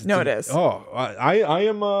is. No, it is. Oh, I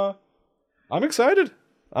am... I'm excited.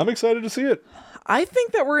 I'm excited to see it. I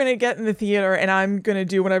think that we're going to get in the theater and I'm going to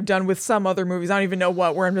do what I've done with some other movies. I don't even know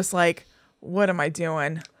what, where I'm just like, what am I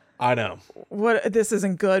doing? I know. This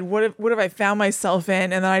isn't good. What have I found myself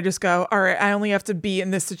in? And then I just go, all right, I only have to be in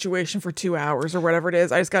this situation for 2 hours or whatever it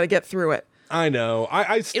is. I just got to get through it. I know.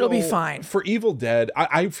 I still, it'll be fine. For Evil Dead,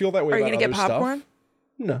 I feel that way. Are you going to get popcorn? Stuff.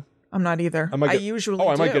 No. I'm not either. I usually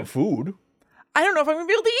I might get food. I don't know if I'm going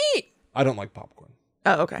to be able to eat. I don't like popcorn.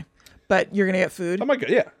 Oh, okay. But you're going to get food? I might get,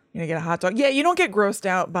 yeah. You're gonna get a hot dog. Yeah, you don't get grossed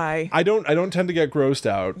out by... I don't tend to get grossed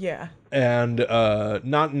out. Yeah. And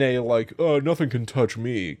not in a like, oh, nothing can touch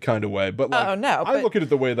me kind of way. But like, I look at it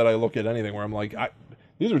the way that I look at anything where I'm like,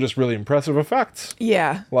 these are just really impressive effects.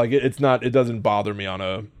 Yeah. Like it doesn't bother me on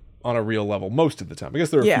a real level most of the time. I guess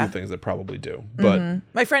there are a few things that probably do. But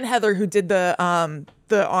my friend Heather, who did the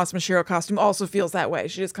the Awesome Shiro costume also feels that way.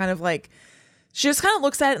 She just kind of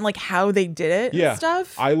looks at it and like how they did it and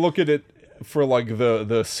stuff. I look at it for like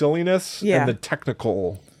the silliness Yeah. and the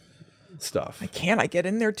technical stuff. I get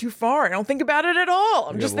in there too far. I don't think about it at all.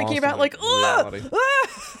 I'm just thinking about like, reality.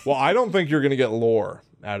 Well, I don't think you're going to get lore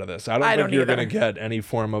out of this. I don't think you're going to get any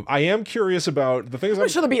form of... I am curious about the things... I'm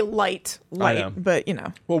sure there'll be light, but you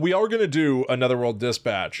know. Well, we are going to do Another World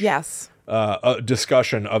Dispatch. Yes. A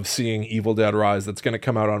discussion of seeing Evil Dead Rise that's going to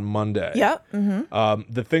come out on Monday. Yep.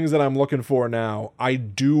 Mm-hmm. The things that I'm looking for now, I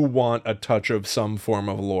do want a touch of some form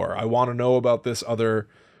of lore. I want to know about this other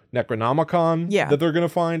Necronomicon that they're going to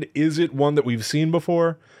find. Is it one that we've seen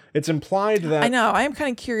before? It's implied that... I know. I am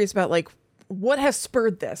kind of curious about like what has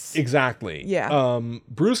spurred this. Exactly. Yeah.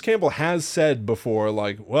 Bruce Campbell has said before,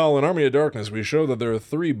 like, well, in Army of Darkness, we show that there are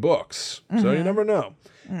 3 books. So you never know.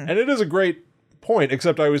 And it is a great point,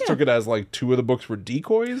 except I always took it as like 2 of the books were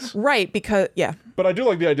decoys. Right, because, But I do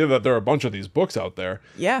like the idea that there are a bunch of these books out there.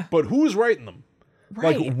 Yeah. But who's writing them?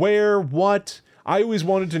 Right. Like, where, what? I always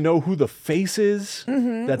wanted to know who the face is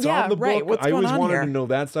that's on the book. What's I going always on wanted here? to know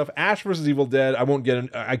that stuff. Ash versus Evil Dead, I won't get in.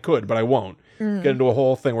 I could, but I won't get into a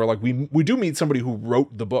whole thing where like we do meet somebody who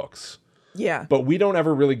wrote the books. Yeah. But we don't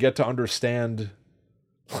ever really get to understand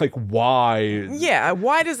like why. Yeah,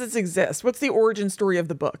 why does this exist? What's the origin story of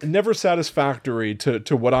the book? Never satisfactory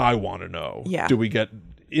to what I want to know. Yeah. Do we get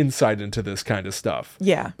insight into this kind of stuff?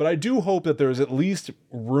 Yeah. But I do hope that there's at least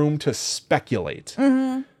room to speculate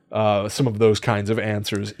some of those kinds of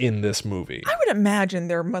answers in this movie. I would imagine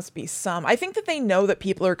there must be some. I think that they know that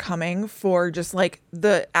people are coming for just like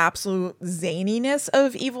the absolute zaniness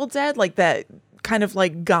of Evil Dead, like that kind of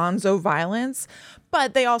like gonzo violence.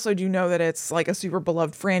 But they also do know that it's like a super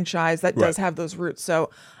beloved franchise that does have those roots. So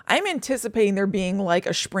I'm anticipating there being like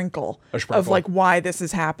a sprinkle of like why this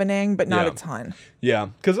is happening, but not a ton. Yeah,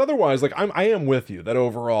 because otherwise, like I am with you that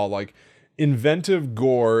overall, like inventive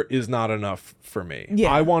gore is not enough for me. Yeah.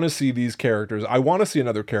 I want to see these characters. I want to see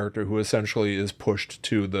another character who essentially is pushed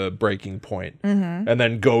to the breaking point and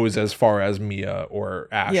then goes as far as Mia or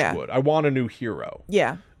Ash would. I want a new hero.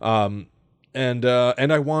 Yeah. And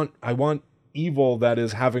I want evil that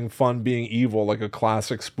is having fun being evil, like a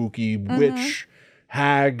classic spooky witch,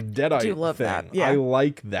 hag, deadite do love thing. that. Yeah. I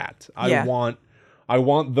like that. Yeah. I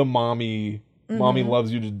want the mommy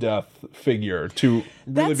loves you to death figure to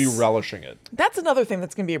really be relishing it. That's another thing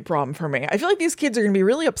that's going to be a problem for me. I feel like these kids are going to be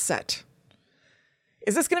really upset.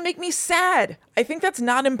 Is this going to make me sad? I think that's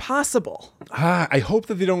not impossible. I hope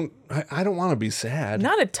that they don't. I don't want to be sad.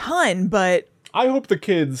 Not a ton, but I hope the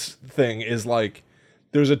kids thing is like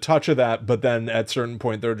there's a touch of that, but then at a certain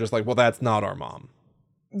point they're just like, well, that's not our mom.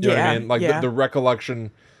 You know what I mean? Like the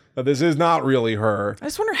recollection that this is not really her. I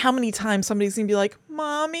just wonder how many times somebody's going to be like,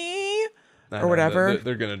 Mommy, or whatever.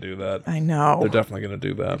 They're going to do that. I know. They're definitely going to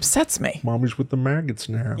do that. Upsets me. Mommy's with the maggots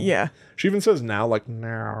now. Yeah. She even says now, like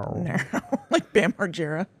now. Like Bam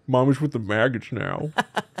Margera. Mommy's with the maggots now.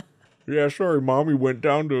 Yeah, sorry, Mommy went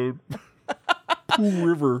down to Pooh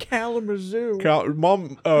River. Kalamazoo.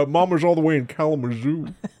 Mom was all the way in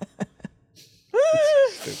Kalamazoo.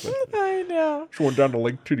 I know. She went down to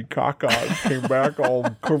Lake Titicaca and came back all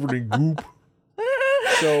covered in goop.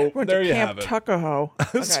 So Went there to you Camp have it. Tuckahoe.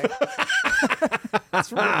 Okay.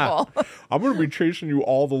 That's wonderful. I'm going to be chasing you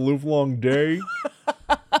all the livelong day.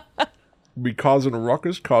 Be causing a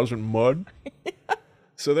ruckus, causing mud.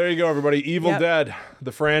 So there you go, everybody. Evil Dead,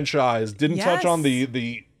 the franchise. Didn't touch on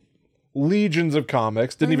the legions of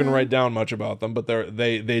comics. Didn't even write down much about them, but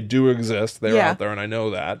they do exist. They're out there, and I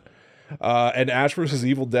know that. And Ash vs.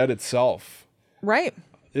 Evil Dead itself. Right.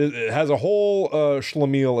 It has a whole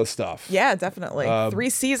schlemiel of stuff. Yeah, definitely. 3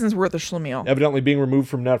 seasons worth of schlemiel. Evidently being removed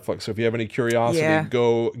from Netflix. So if you have any curiosity,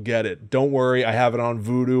 go get it. Don't worry, I have it on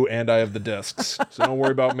Vudu and I have the discs. So don't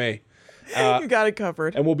worry about me. You got it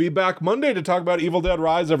covered. And we'll be back Monday to talk about Evil Dead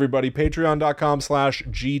Rise, everybody.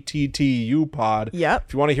 Patreon.com/GTTUpod. Yep.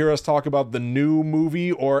 If you want to hear us talk about the new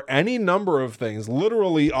movie or any number of things,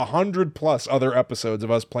 literally 100+ other episodes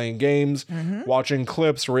of us playing games, watching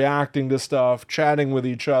clips, reacting to stuff, chatting with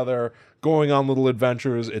each other, going on little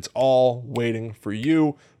adventures, it's all waiting for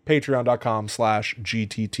you.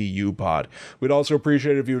 Patreon.com/GTTUpod. We'd also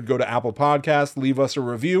appreciate it if you would go to Apple Podcasts, leave us a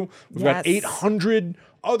review. We've got 800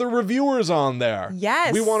 other reviewers on there.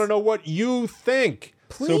 Yes. We want to know what you think.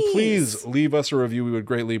 So please leave us a review. We would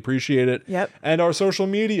greatly appreciate it. Yep. And our social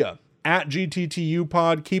media at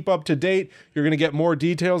GTTUpod. Keep up to date. You're going to get more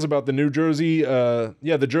details about the New Jersey,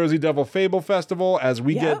 the Jersey Devil Fable Festival as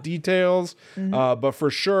we get details. But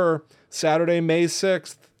for sure, Saturday, May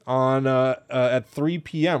 6th, on at 3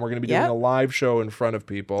 p.m. We're going to be doing a live show in front of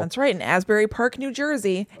people. That's right, in Asbury Park, New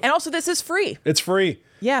Jersey. And also, this is free. It's free.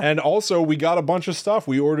 Yeah. And also, we got a bunch of stuff.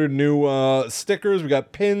 We ordered new stickers. We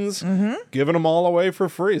got pins. Giving them all away for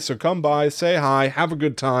free. So come by, say hi, have a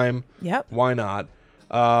good time. Yep. Why not?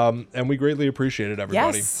 And we greatly appreciate it,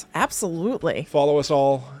 everybody. Yes, absolutely. Follow us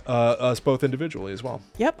all, us both individually as well.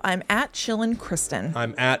 Yep, I'm at Chillin' Kristen.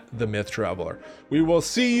 I'm at The Myth Traveler. We will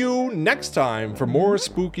see you next time for more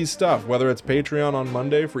spooky stuff, whether it's Patreon on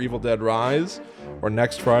Monday for Evil Dead Rise, or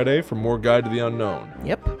next Friday for more Guide to the Unknown.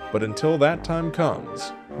 Yep. But until that time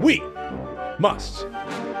comes, we must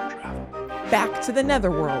back to the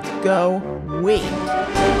netherworld. Go we.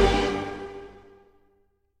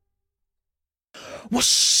 Whoosh,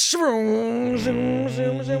 zoom, zoom,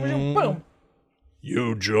 zoom, zoom, zoom, boom.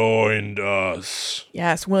 You joined us.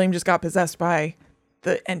 Yes, William just got possessed by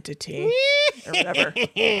the entity or whatever.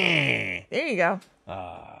 There you go.